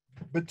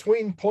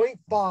between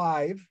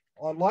 0.5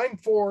 on line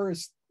 4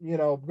 is, you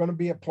know, going to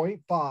be at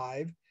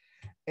 0.5,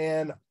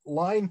 and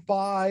line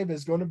 5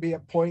 is going to be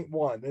at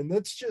 0.1. And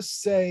let's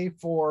just say,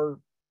 for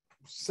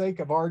sake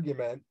of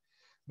argument,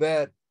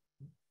 that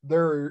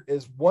there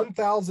is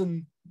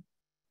 1,000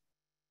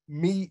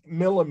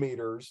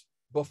 millimeters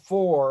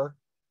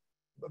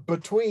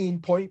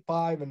between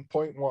 0.5 and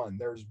 0.1.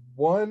 There's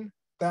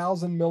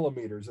 1,000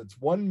 millimeters. It's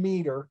 1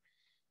 meter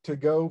to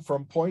go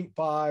from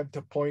 0.5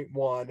 to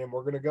 0.1, and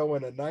we're going to go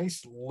in a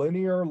nice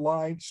linear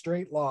line,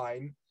 straight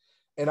line,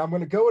 and I'm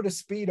going to go at a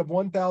speed of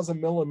 1,000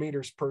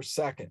 millimeters per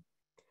second.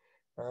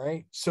 All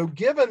right, so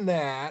given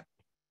that,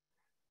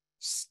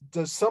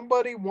 does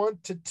somebody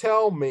want to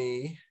tell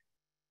me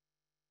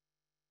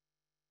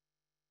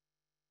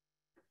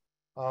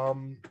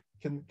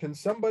Can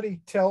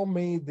somebody tell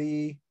me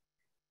the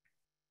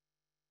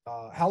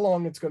how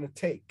long it's going to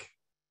take?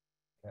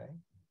 Okay.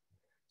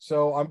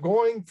 So I'm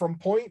going from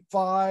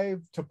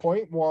 0.5 to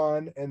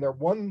 0.1, and they're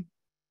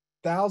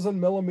 1,000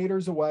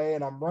 millimeters away,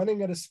 and I'm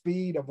running at a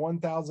speed of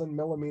 1,000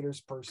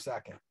 millimeters per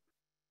second.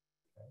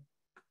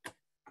 Okay.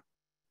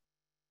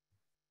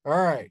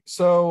 All right.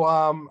 So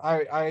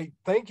I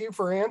thank you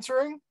for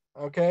answering.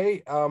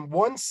 Okay.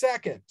 1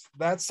 second.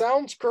 That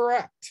sounds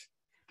correct.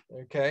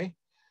 Okay.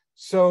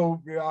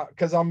 So,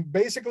 because I'm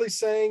basically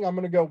saying I'm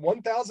going to go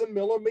 1,000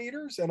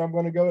 millimeters and I'm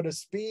going to go at a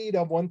speed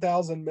of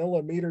 1,000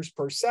 millimeters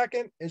per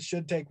second. It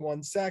should take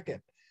 1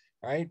 second,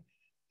 right?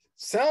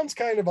 Sounds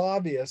kind of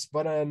obvious,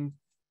 but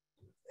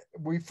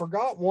we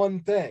forgot one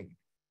thing.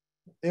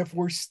 If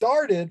we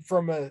started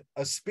from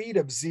a speed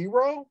of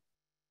 0,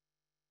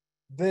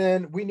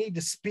 then we need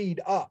to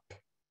speed up,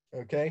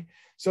 okay?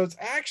 So it's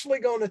actually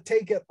going to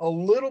take it a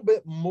little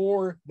bit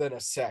more than a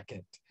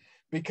second,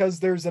 because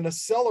there's an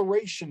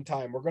acceleration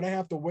time. We're going to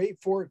have to wait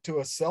for it to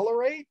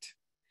accelerate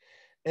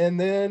and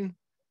then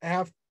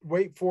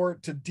wait for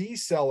it to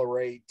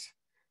decelerate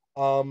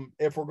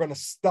if we're going to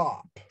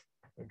stop.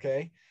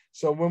 Okay.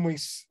 So when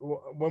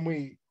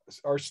we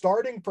are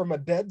starting from a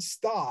dead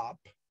stop,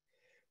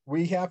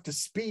 we have to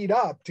speed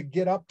up to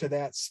get up to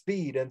that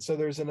speed. And so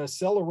there's an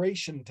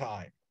acceleration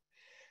time.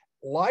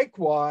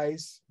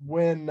 Likewise,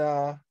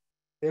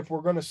 if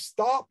we're going to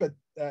stop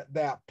at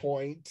that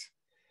point,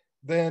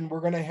 then we're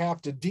going to have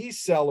to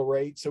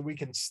decelerate so we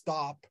can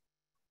stop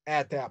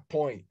at that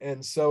point.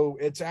 And so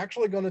it's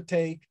actually going to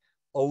take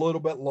a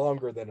little bit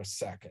longer than a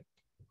second.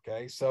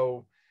 Okay.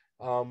 So,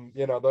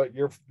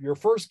 your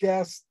first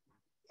guess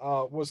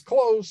was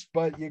close,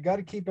 but you got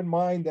to keep in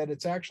mind that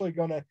it's actually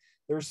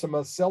there's some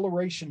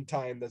acceleration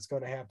time that's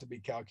going to have to be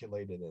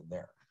calculated in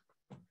there.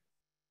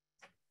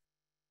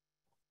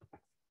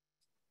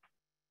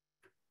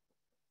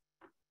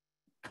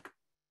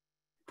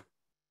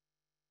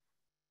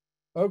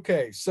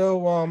 Okay,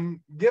 so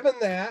given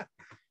that,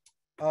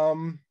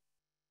 that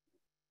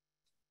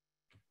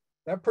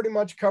pretty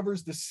much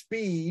covers the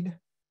speed.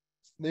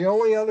 The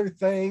only other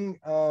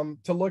thing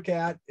to look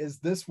at is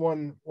this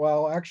one.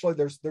 Well, actually,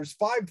 there's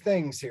 5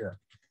 things here.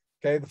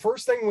 Okay, the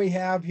first thing we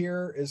have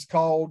here is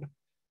called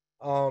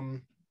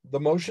the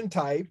motion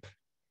type,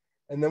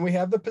 and then we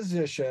have the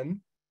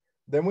position,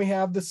 then we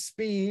have the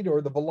speed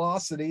or the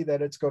velocity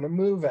that it's going to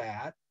move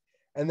at,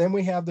 and then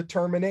we have the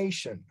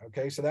termination.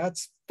 Okay, so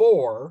that's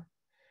 4.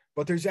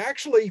 But there's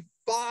actually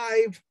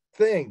 5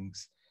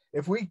 things.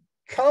 If we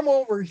come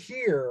over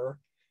here,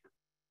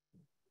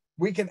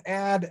 we can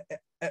add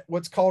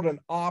what's called an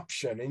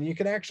option, and you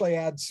can actually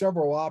add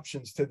several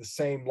options to the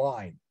same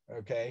line.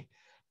 Okay.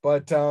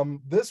 But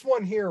this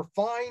one here,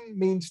 fine,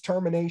 means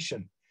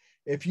termination.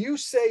 If you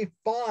say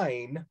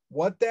fine,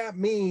 what that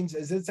means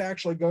is it's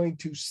actually going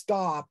to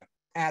stop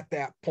at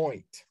that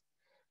point.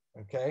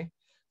 Okay.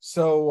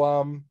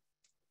 So,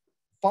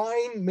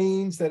 fine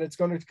means that it's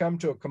going to come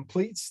to a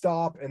complete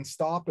stop and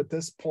stop at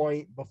this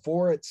point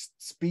before it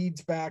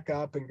speeds back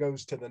up and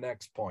goes to the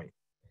next point.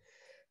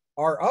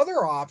 Our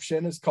other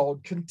option is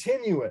called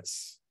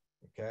continuous.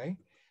 Okay.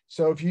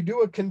 So if you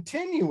do a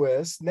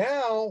continuous,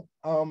 now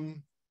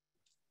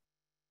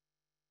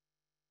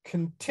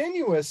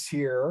continuous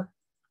here,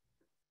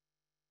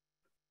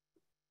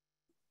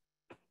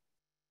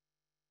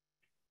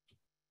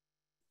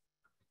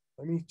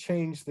 let me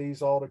change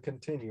these all to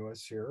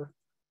continuous here.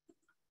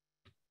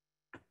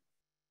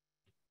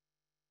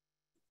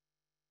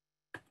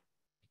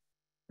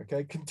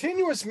 Okay,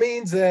 continuous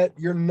means that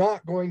you're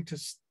not going to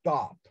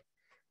stop.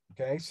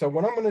 Okay, so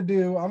what I'm going to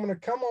do, I'm going to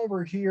come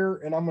over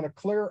here and I'm going to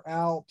clear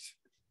out.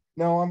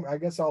 No, I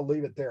guess I'll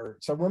leave it there.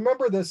 So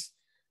remember this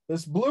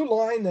blue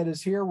line that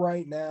is here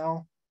right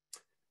now,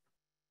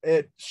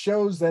 it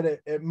shows that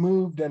it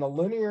moved in a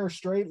linear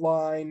straight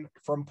line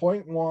from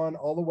 0.1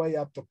 all the way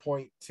up to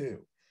 0.2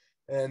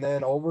 and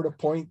then over to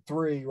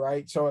 0.3,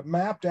 right? So it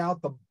mapped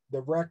out the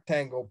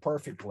rectangle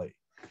perfectly.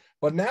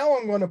 But now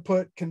I'm going to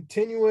put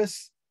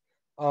continuous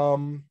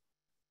and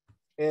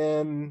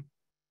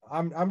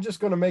I'm just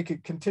going to make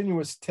it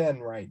continuous 10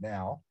 right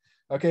now.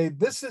 Okay,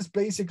 this is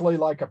basically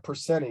like a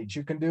percentage.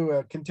 You can do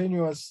a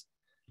continuous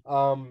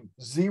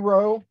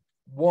 0,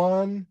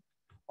 1,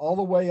 all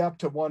the way up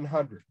to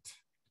 100.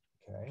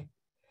 Okay,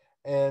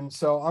 and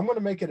so I'm going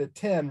to make it a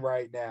 10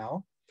 right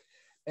now.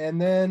 And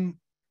then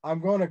I'm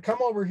going to come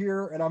over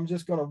here and I'm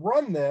just going to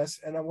run this.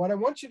 And what I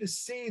want you to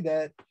see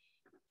that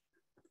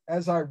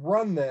as I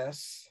run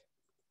this,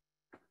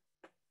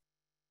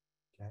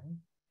 okay,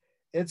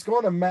 it's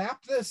going to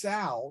map this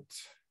out.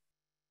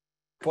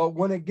 But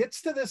when it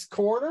gets to this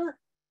corner,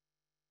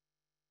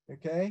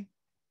 okay,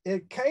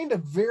 it kind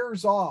of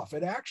veers off.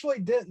 It actually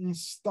didn't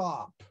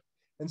stop.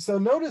 And so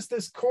notice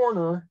this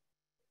corner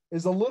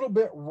is a little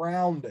bit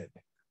rounded.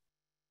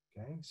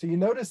 Okay, so you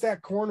notice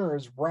that corner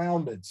is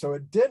rounded. So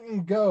it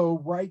didn't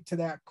go right to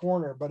that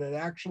corner, but it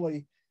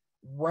actually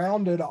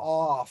rounded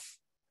off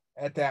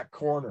at that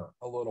corner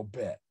a little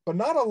bit, but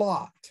not a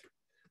lot.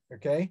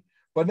 Okay,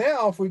 But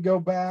now if we go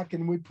back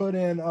and we put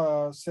in,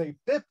 say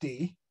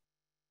 50,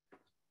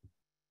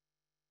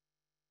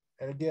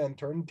 and again,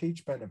 turn the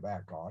teach pendant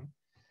back on,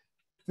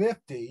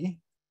 50.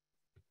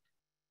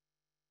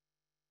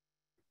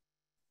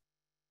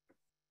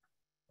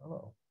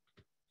 Oh.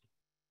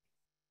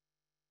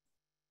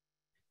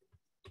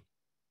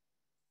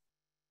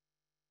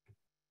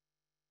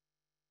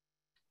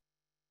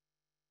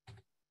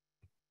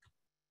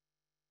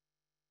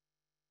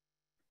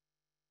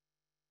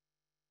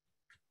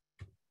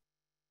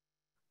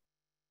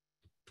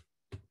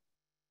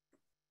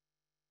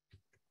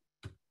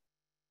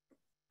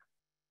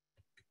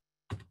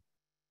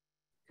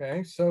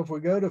 Okay, so if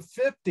we go to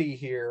 50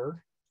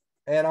 here,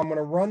 and I'm going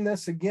to run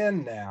this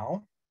again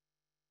now,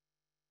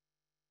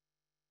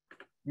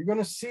 you're going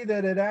to see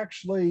that it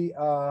actually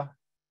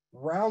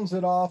rounds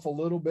it off a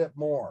little bit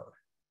more.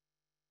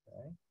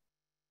 Okay.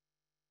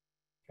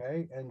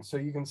 Okay, and so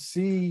you can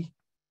see,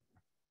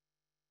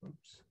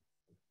 oops,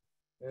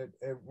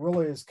 it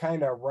really is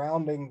kind of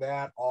rounding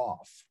that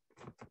off.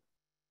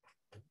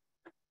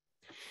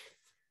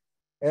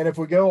 And if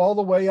we go all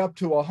the way up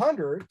to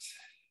 100,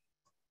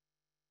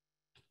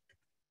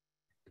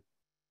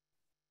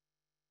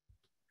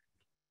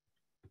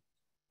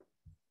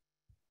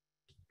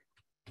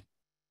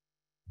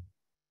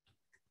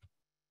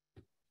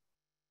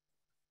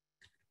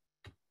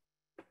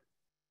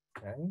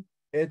 okay,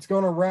 it's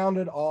going to round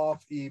it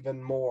off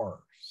even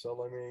more. So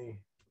let me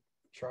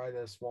try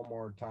this one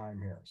more time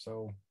here.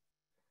 So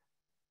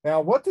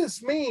now what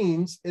this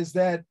means is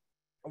that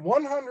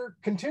 100,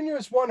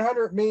 continuous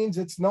 100 means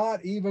it's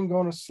not even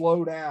going to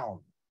slow down.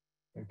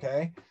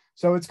 Okay,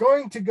 so it's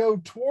going to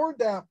go toward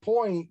that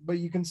point, but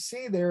you can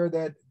see there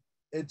that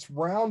it's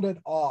rounded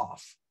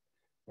off.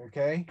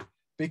 Okay,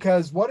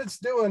 because what it's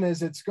doing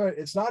is it's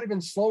not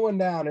even slowing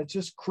down, it's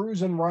just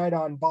cruising right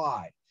on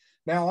by.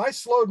 Now I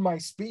slowed my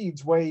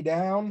speeds way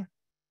down,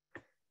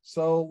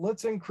 so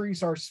let's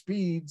increase our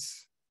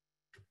speeds.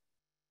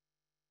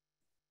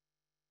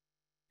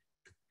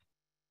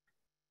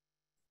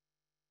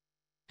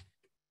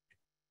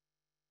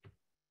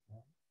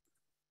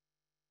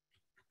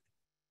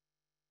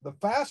 The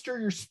faster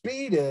your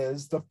speed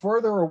is, the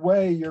further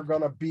away you're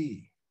going to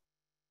be.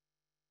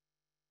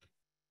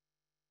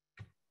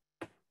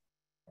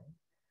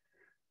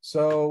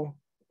 So,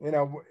 you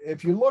know,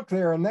 if you look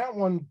there, and that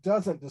one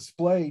doesn't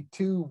display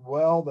too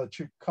well the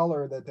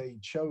color that they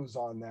chose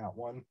on that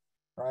one,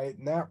 right?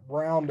 And that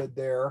rounded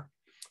there.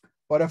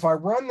 But if I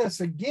run this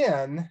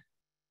again,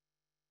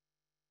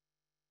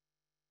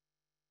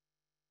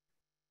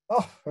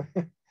 oh,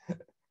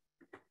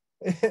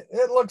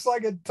 it looks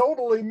like it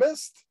totally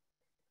missed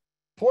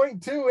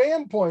 0.2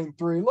 and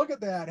 0.3. Look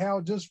at that, how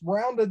it just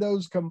rounded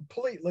those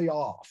completely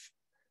off.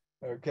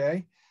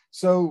 Okay,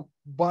 so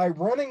by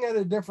running at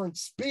a different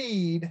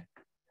speed,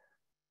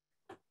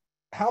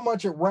 how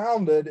much it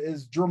rounded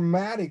is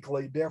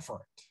dramatically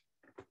different.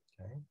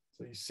 Okay,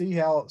 so you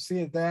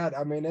see that,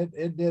 I mean,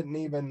 it didn't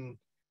even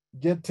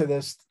get to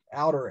this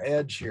outer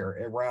edge here.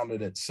 It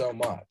rounded it so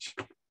much.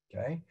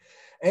 Okay,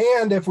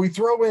 and if we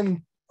throw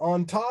in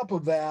on top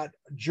of that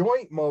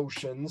joint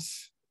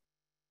motions,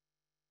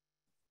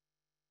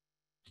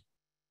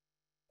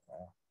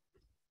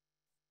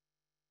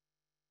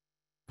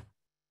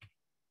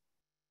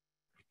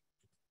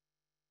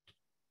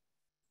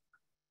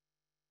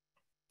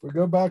 we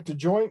go back to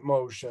joint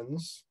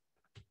motions.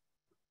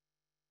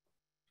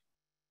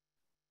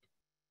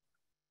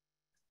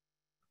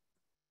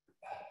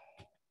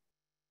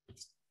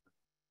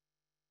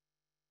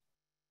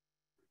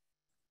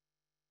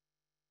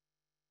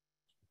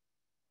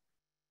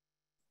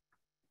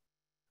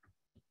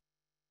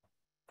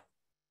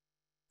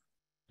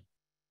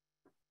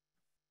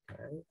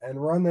 Okay, and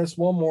run this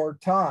one more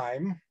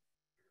time.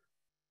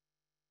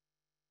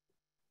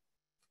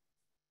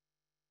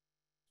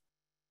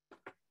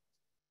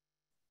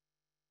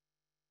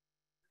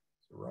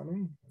 It's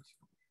running.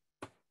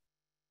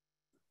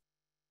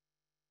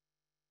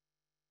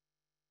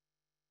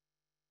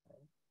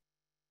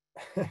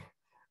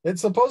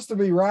 It's supposed to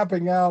be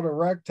wrapping out a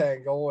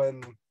rectangle,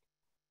 and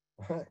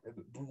it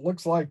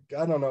looks like,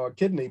 I don't know, a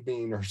kidney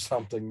bean or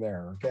something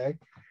there. Okay,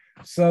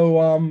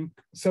 so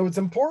so it's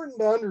important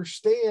to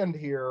understand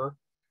here,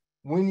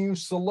 when you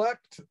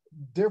select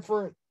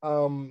different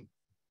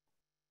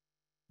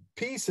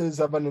pieces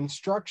of an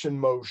instruction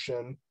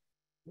motion,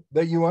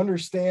 that you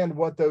understand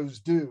what those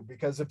do.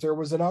 Because if there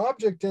was an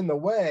object in the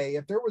way,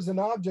 if there was an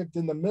object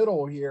in the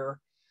middle here,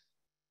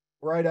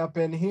 right up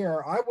in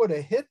here, I would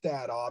have hit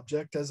that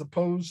object as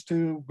opposed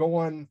to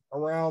going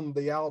around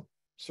the out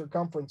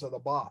circumference of the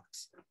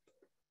box.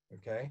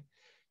 Okay,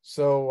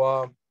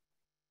 so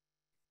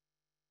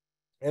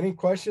any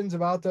questions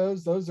about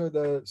those? Those are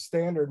the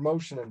standard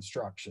motion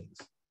instructions.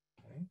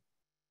 Okay.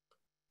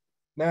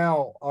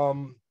 Now,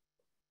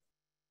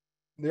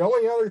 the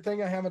only other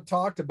thing I haven't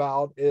talked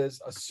about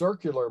is a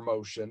circular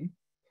motion.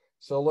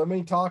 So let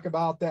me talk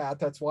about that.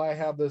 That's why I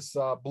have this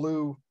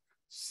blue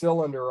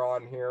cylinder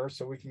on here,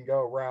 so we can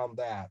go around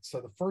that. So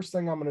the first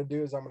thing I'm going to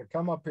do is I'm going to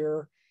come up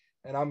here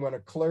and I'm going to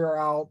clear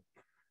out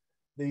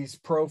these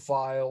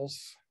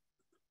profiles,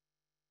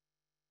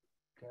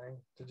 okay,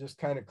 to just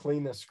kind of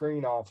clean the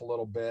screen off a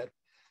little bit.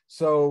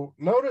 So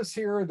notice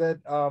here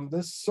that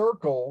this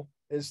circle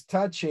is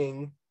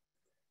touching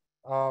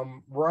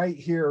right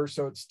here.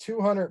 So it's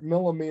 200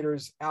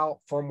 millimeters out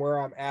from where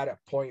I'm at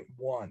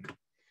 0.1.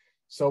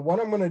 So what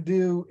I'm going to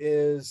do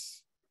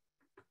is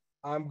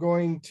I'm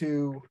going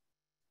to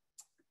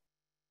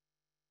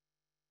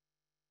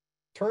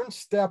turn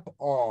step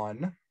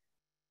on.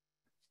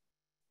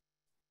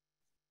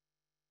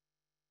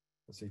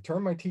 Let's see,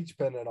 turn my teach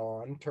pendant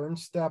on, turn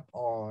step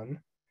on.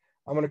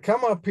 I'm going to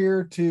come up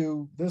here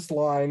to this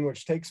line,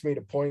 which takes me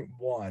to 0.1,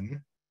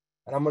 and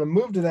I'm going to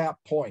move to that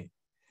point.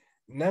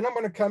 And then I'm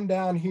going to come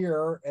down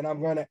here and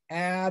I'm going to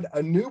add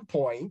a new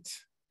point,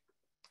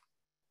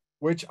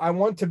 which I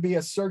want to be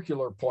a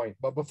circular point.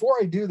 But before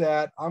I do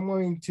that, I'm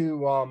going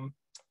to,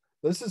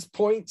 this is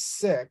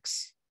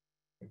 0.6,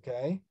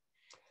 okay?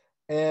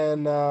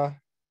 And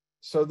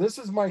so this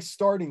is my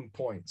starting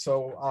point.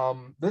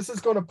 So this is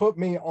going to put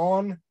me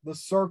on the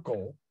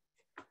circle.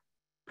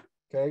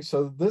 Okay,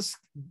 so this,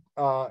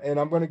 and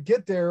I'm going to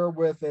get there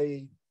with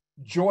a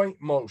joint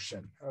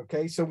motion.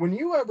 Okay, so when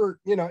you ever,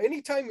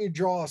 anytime you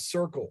draw a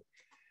circle,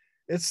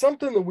 it's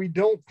something that we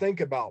don't think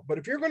about. But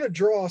if you're going to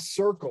draw a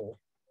circle,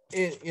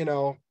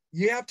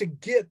 you have to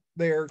get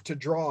there to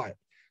draw it.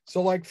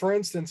 So like, for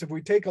instance, if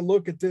we take a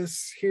look at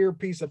this here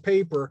piece of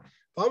paper,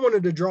 if I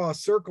wanted to draw a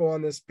circle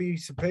on this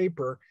piece of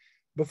paper,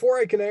 before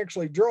I can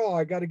actually draw,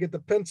 I got to get the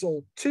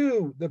pencil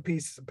to the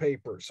piece of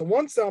paper. So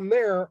once I'm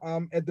there,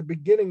 I'm at the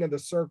beginning of the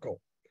circle,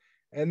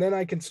 and then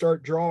I can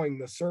start drawing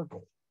the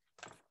circle.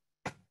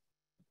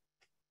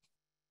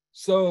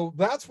 So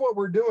that's what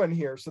we're doing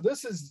here. So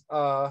this is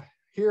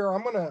here,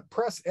 I'm going to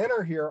press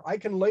enter here. I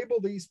can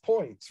label these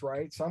points,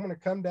 right? So I'm going to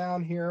come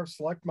down here,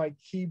 select my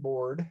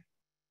keyboard.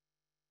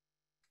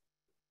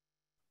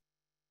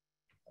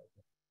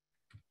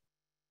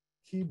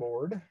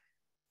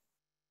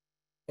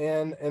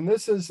 And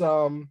this is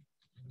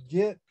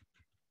get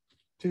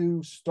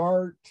to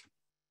start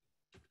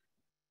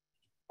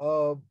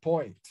of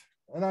point,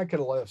 and I could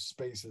have left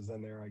spaces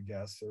in there, I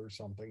guess, or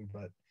something,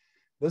 but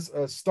this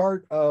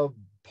start of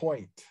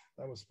point,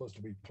 that was supposed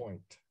to be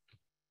point.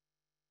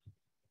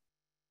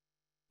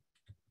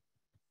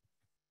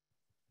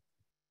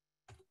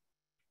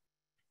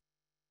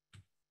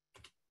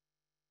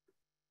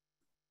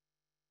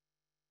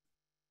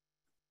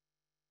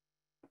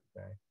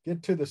 Okay.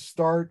 Get to the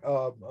start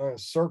of a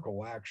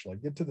circle, actually.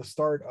 Get to the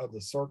start of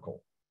the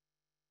circle.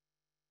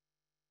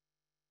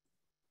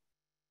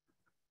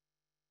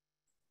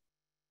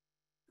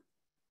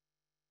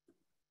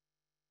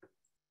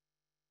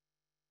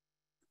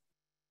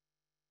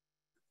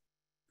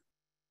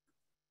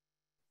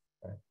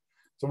 Okay.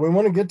 So we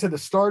want to get to the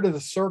start of the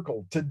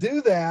circle. To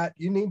do that,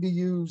 you need to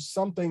use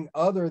something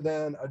other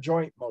than a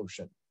joint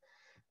motion.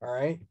 All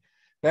right.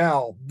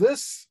 Now,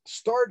 this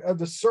start of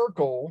the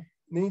circle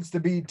needs to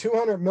be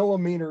 200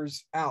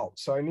 millimeters out.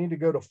 So I need to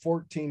go to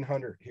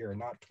 1400 here,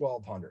 not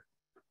 1200.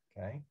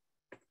 Okay.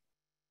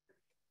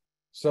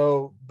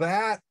 So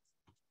that,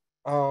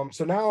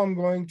 so now I'm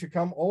going to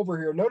come over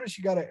here. Notice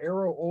you got to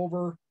arrow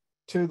over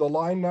to the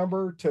line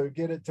number to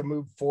get it to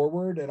move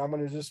forward. And I'm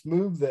going to just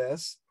move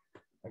this.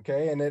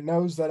 Okay. And it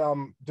knows that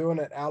I'm doing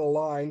it out of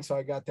line. So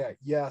I got that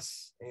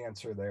yes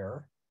answer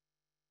there.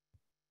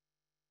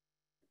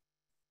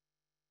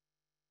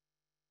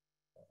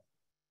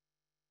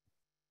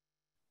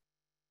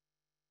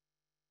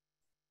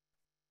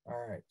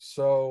 All right,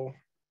 so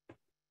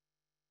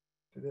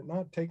did it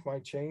not take my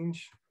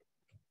change?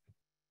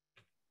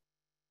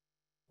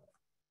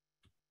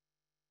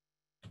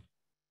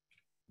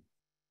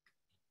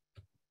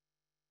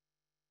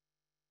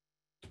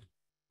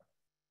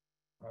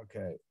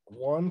 Okay,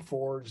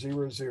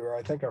 1400.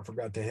 I think I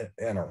forgot to hit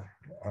enter.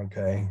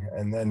 Okay,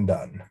 and then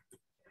done.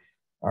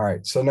 All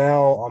right, so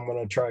now I'm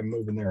going to try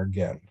moving there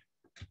again.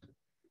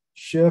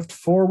 Shift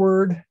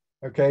forward.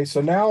 Okay,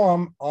 so now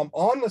I'm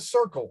on the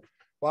circle.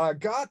 Well, I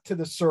got to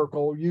the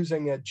circle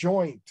using a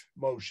joint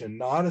motion,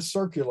 not a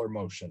circular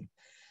motion.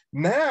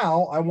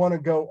 Now I want to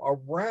go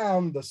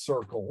around the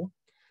circle.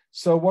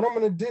 So what I'm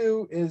going to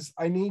do is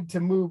I need to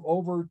move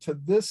over to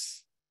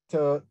this,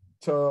 to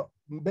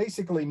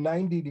basically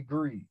 90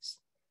 degrees.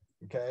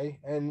 Okay.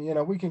 And,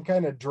 we can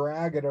kind of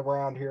drag it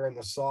around here in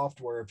the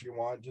software if you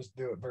want, just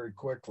do it very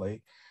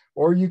quickly.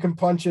 Or you can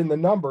punch in the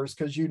numbers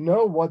because you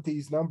know what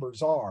these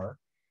numbers are.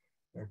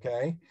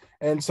 Okay.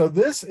 And so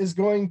this is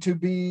going to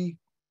be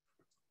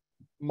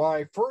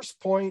my first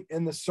point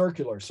in the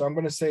circular. So I'm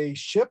going to say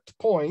shift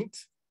point.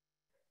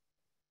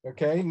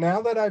 Okay,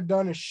 now that I've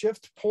done a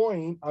shift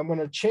point, I'm going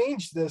to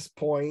change this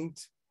point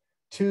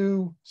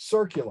to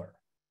circular.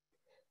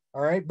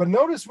 All right, but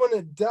notice when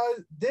it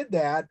did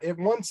that, it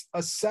wants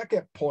a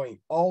second point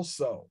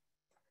also.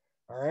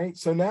 All right,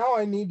 so now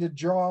I need to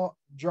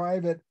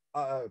drive it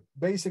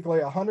basically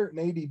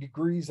 180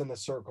 degrees in the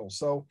circle.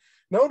 So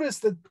notice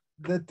that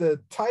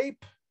the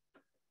type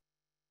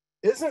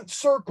isn't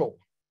circle,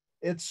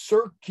 it's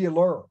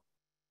circular.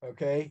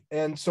 Okay.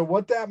 And so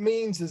what that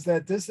means is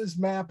that this is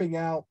mapping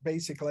out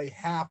basically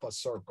half a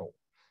circle,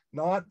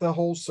 not the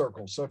whole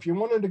circle. So if you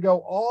wanted to go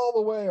all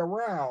the way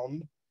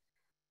around,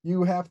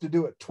 you have to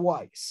do it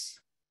twice.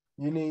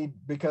 You need,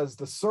 because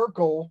the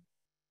circle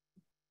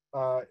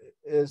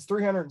is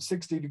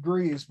 360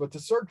 degrees, but the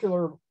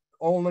circular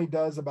only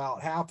does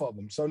about half of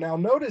them. So now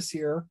notice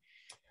here,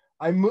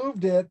 I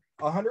moved it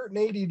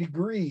 180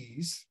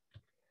 degrees,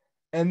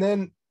 and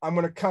then I'm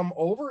going to come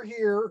over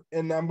here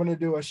and I'm going to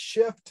do a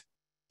shift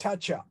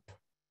touch up.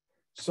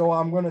 So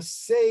I'm going to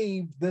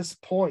save this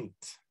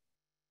point.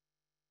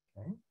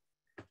 Okay.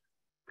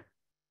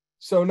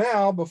 So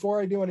now, before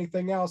I do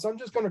anything else, I'm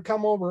just going to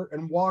come over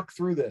and walk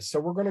through this. So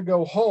we're going to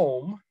go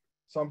home.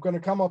 So I'm going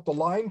to come up to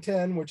line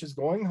 10, which is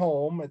going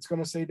home. It's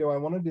going to say, do I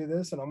want to do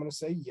this? And I'm going to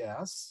say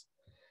yes.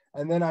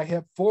 And then I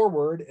hit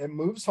forward, it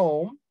moves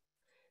home.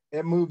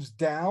 It moves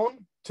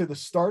down to the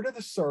start of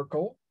the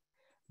circle.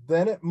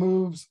 Then it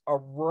moves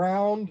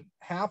around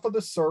half of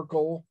the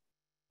circle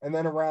and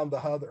then around the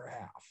other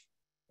half.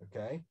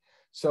 Okay.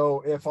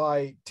 So if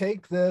I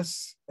take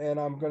this and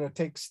I'm going to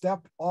take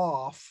step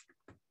off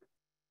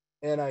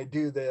and I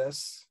do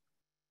this,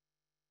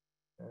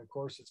 and of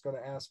course it's going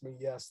to ask me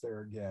yes there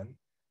again.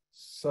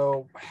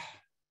 So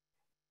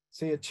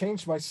see, it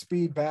changed my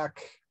speed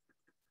back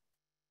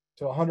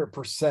to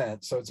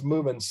 100%. So it's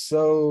moving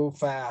so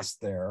fast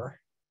there.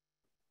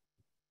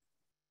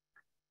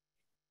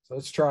 So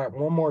let's try it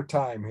one more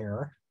time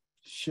here.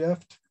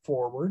 Shift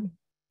forward.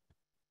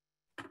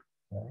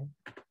 Okay.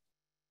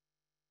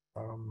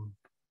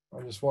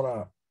 I just want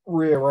to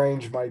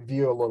rearrange my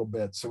view a little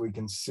bit so we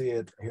can see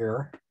it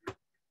here.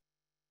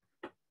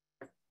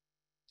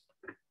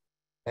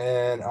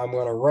 And I'm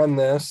going to run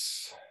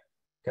this.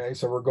 Okay,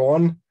 so we're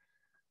going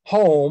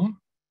home.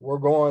 We're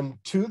going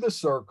to the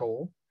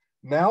circle.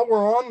 Now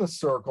we're on the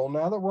circle.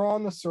 Now that we're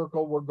on the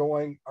circle, we're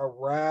going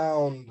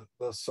around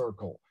the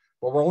circle.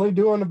 But we're only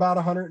doing about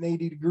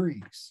 180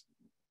 degrees.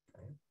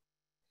 Okay.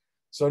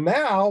 So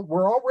now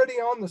we're already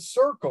on the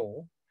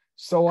circle.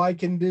 So I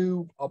can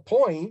do a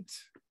point,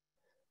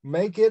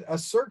 make it a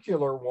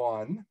circular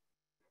one.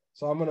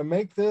 So I'm going to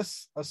make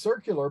this a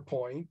circular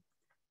point.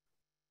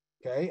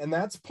 Okay, and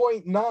that's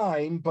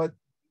 0.9, but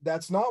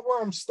that's not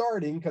where I'm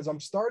starting because I'm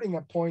starting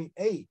at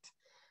 0.8.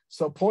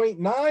 So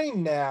 0.9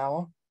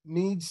 now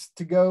needs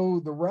to go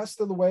the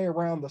rest of the way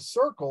around the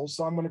circle.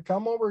 So I'm going to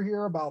come over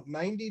here about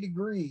 90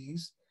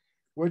 degrees,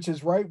 which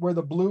is right where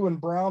the blue and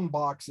brown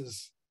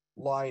boxes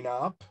line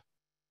up.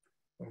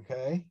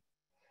 Okay.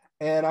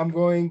 And I'm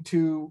going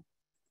to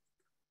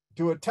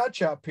do a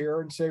touch up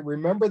here and say,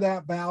 remember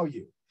that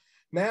value.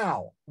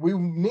 Now we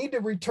need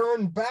to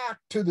return back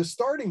to the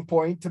starting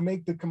point to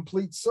make the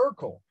complete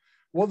circle.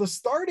 Well, the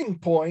starting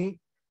point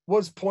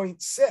was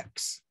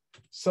 0.6.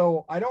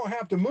 So I don't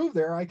have to move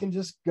there. I can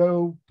just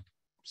go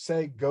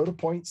say, go to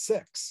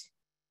 0.6.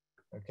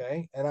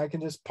 Okay. And I can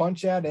just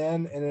punch that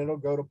in and it'll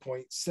go to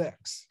 0.6.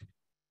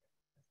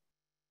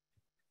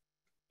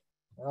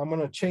 I'm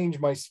going to change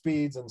my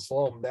speeds and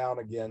slow them down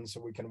again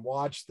so we can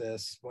watch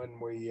this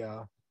when we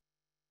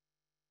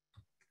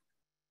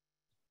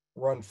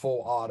run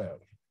full auto.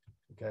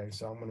 Okay,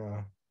 so I'm going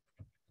to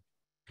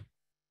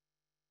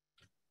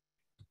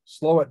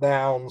slow it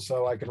down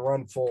so I can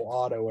run full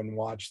auto and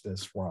watch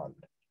this run.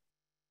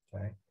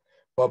 Okay,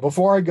 but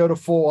before I go to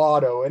full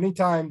auto,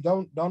 anytime,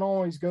 don't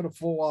always go to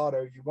full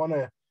auto. You want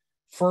to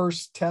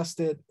first test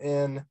it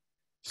in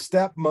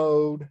step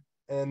mode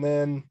and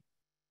then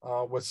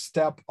with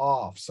step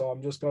off. So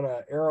I'm just going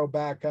to arrow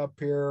back up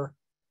here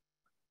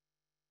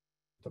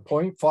to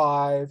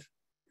 0.5,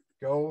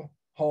 go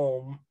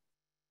home.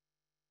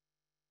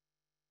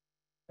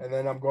 And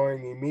then I'm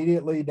going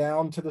immediately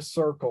down to the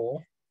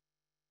circle.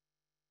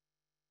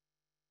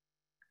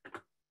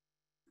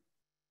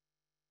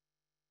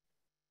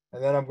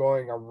 And then I'm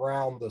going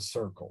around the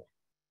circle.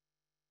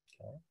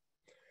 Okay.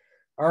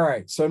 All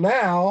right, so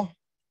now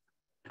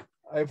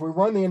if we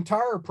run the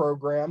entire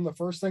program, the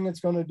first thing it's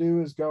going to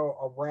do is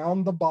go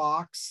around the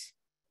box,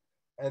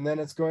 and then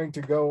it's going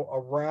to go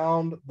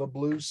around the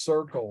blue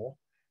circle.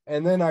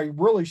 And then I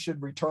really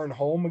should return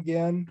home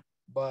again,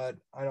 but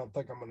I don't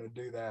think I'm going to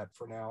do that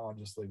for now. I'll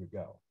just leave it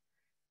go.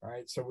 All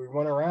right, so we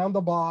went around the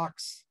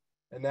box,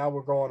 and now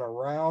we're going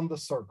around the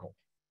circle.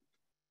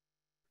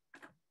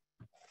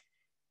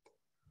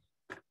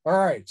 All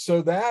right,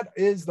 so that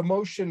is the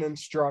motion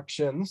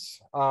instructions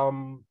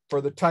for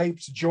the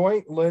types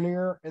joint,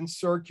 linear, and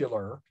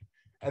circular.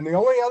 And the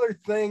only other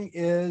thing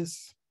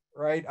is,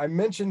 right, I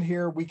mentioned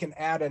here we can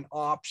add an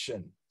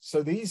option.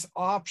 So these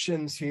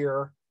options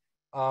here,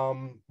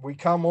 we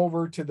come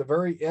over to the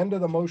very end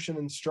of the motion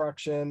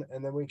instruction,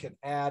 and then we can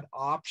add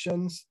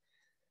options.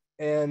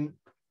 And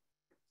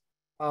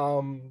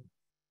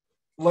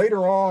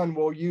later on,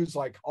 we'll use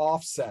like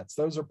offsets.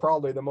 Those are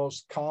probably the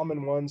most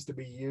common ones to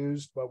be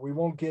used, but we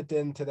won't get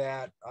into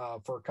that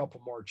for a couple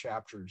more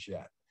chapters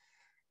yet.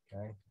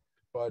 Okay,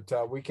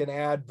 but we can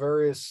add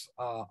various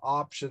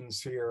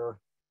options here.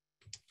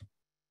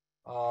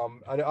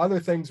 And other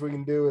things we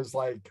can do is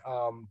like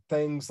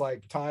things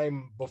like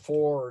time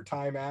before or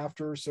time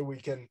after. So we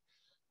can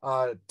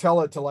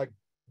tell it to, like,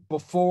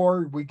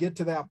 before we get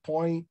to that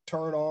point,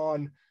 turn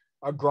on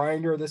a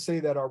grinder. Let's say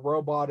that our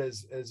robot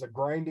is a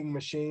grinding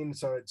machine,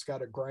 so it's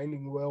got a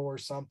grinding wheel or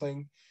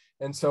something.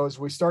 And so as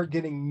we start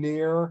getting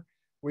near,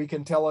 we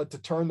can tell it to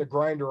turn the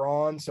grinder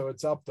on so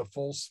it's up to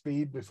full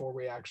speed before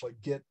we actually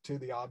get to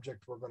the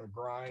object we're going to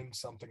grind,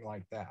 something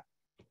like that.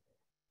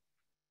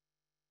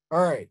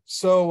 All right,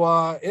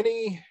 so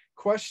any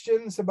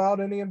questions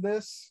about any of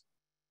this?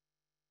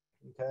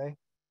 Okay.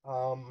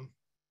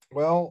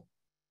 Well,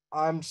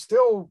 I'm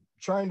still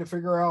trying to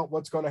figure out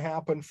what's going to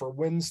happen for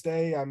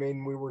Wednesday. I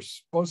mean, we were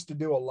supposed to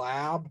do a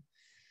lab,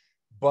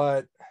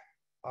 but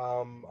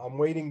I'm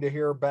waiting to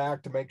hear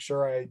back to make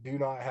sure I do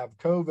not have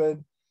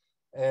COVID.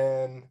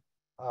 And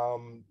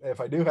if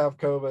I do have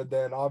COVID,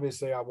 then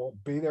obviously I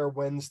won't be there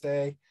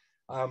Wednesday.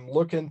 I'm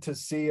looking to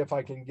see if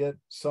I can get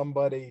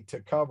somebody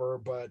to cover,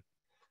 but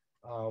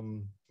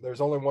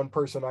there's only one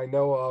person I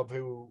know of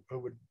who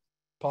would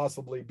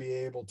possibly be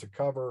able to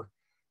cover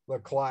the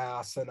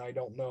class, and I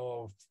don't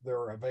know if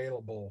they're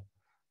available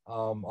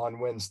on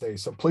Wednesday.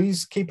 So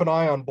please keep an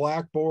eye on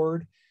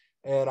Blackboard,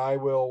 and I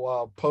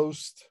will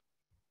post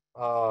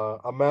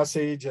a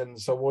message. And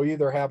so we'll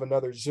either have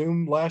another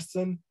Zoom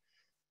lesson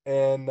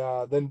and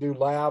then do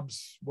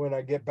labs when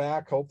I get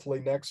back, hopefully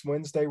next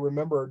Wednesday.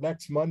 Remember,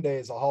 next Monday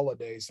is a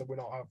holiday, so we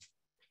don't have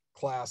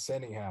class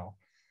anyhow.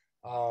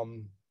 But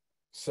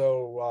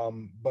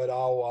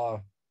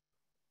I'll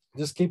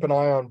just keep an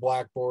eye on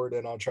Blackboard,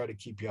 and I'll try to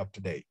keep you up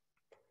to date.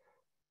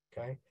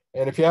 Okay.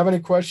 And if you have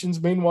any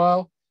questions,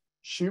 meanwhile,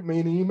 shoot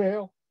me an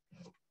email.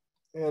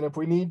 And if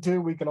we need to,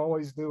 we can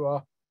always do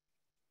a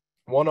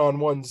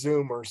one-on-one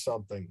Zoom or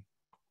something.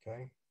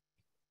 Okay.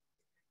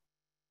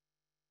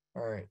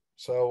 All right.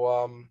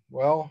 So,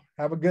 well,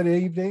 have a good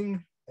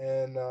evening,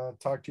 and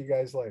talk to you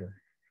guys later.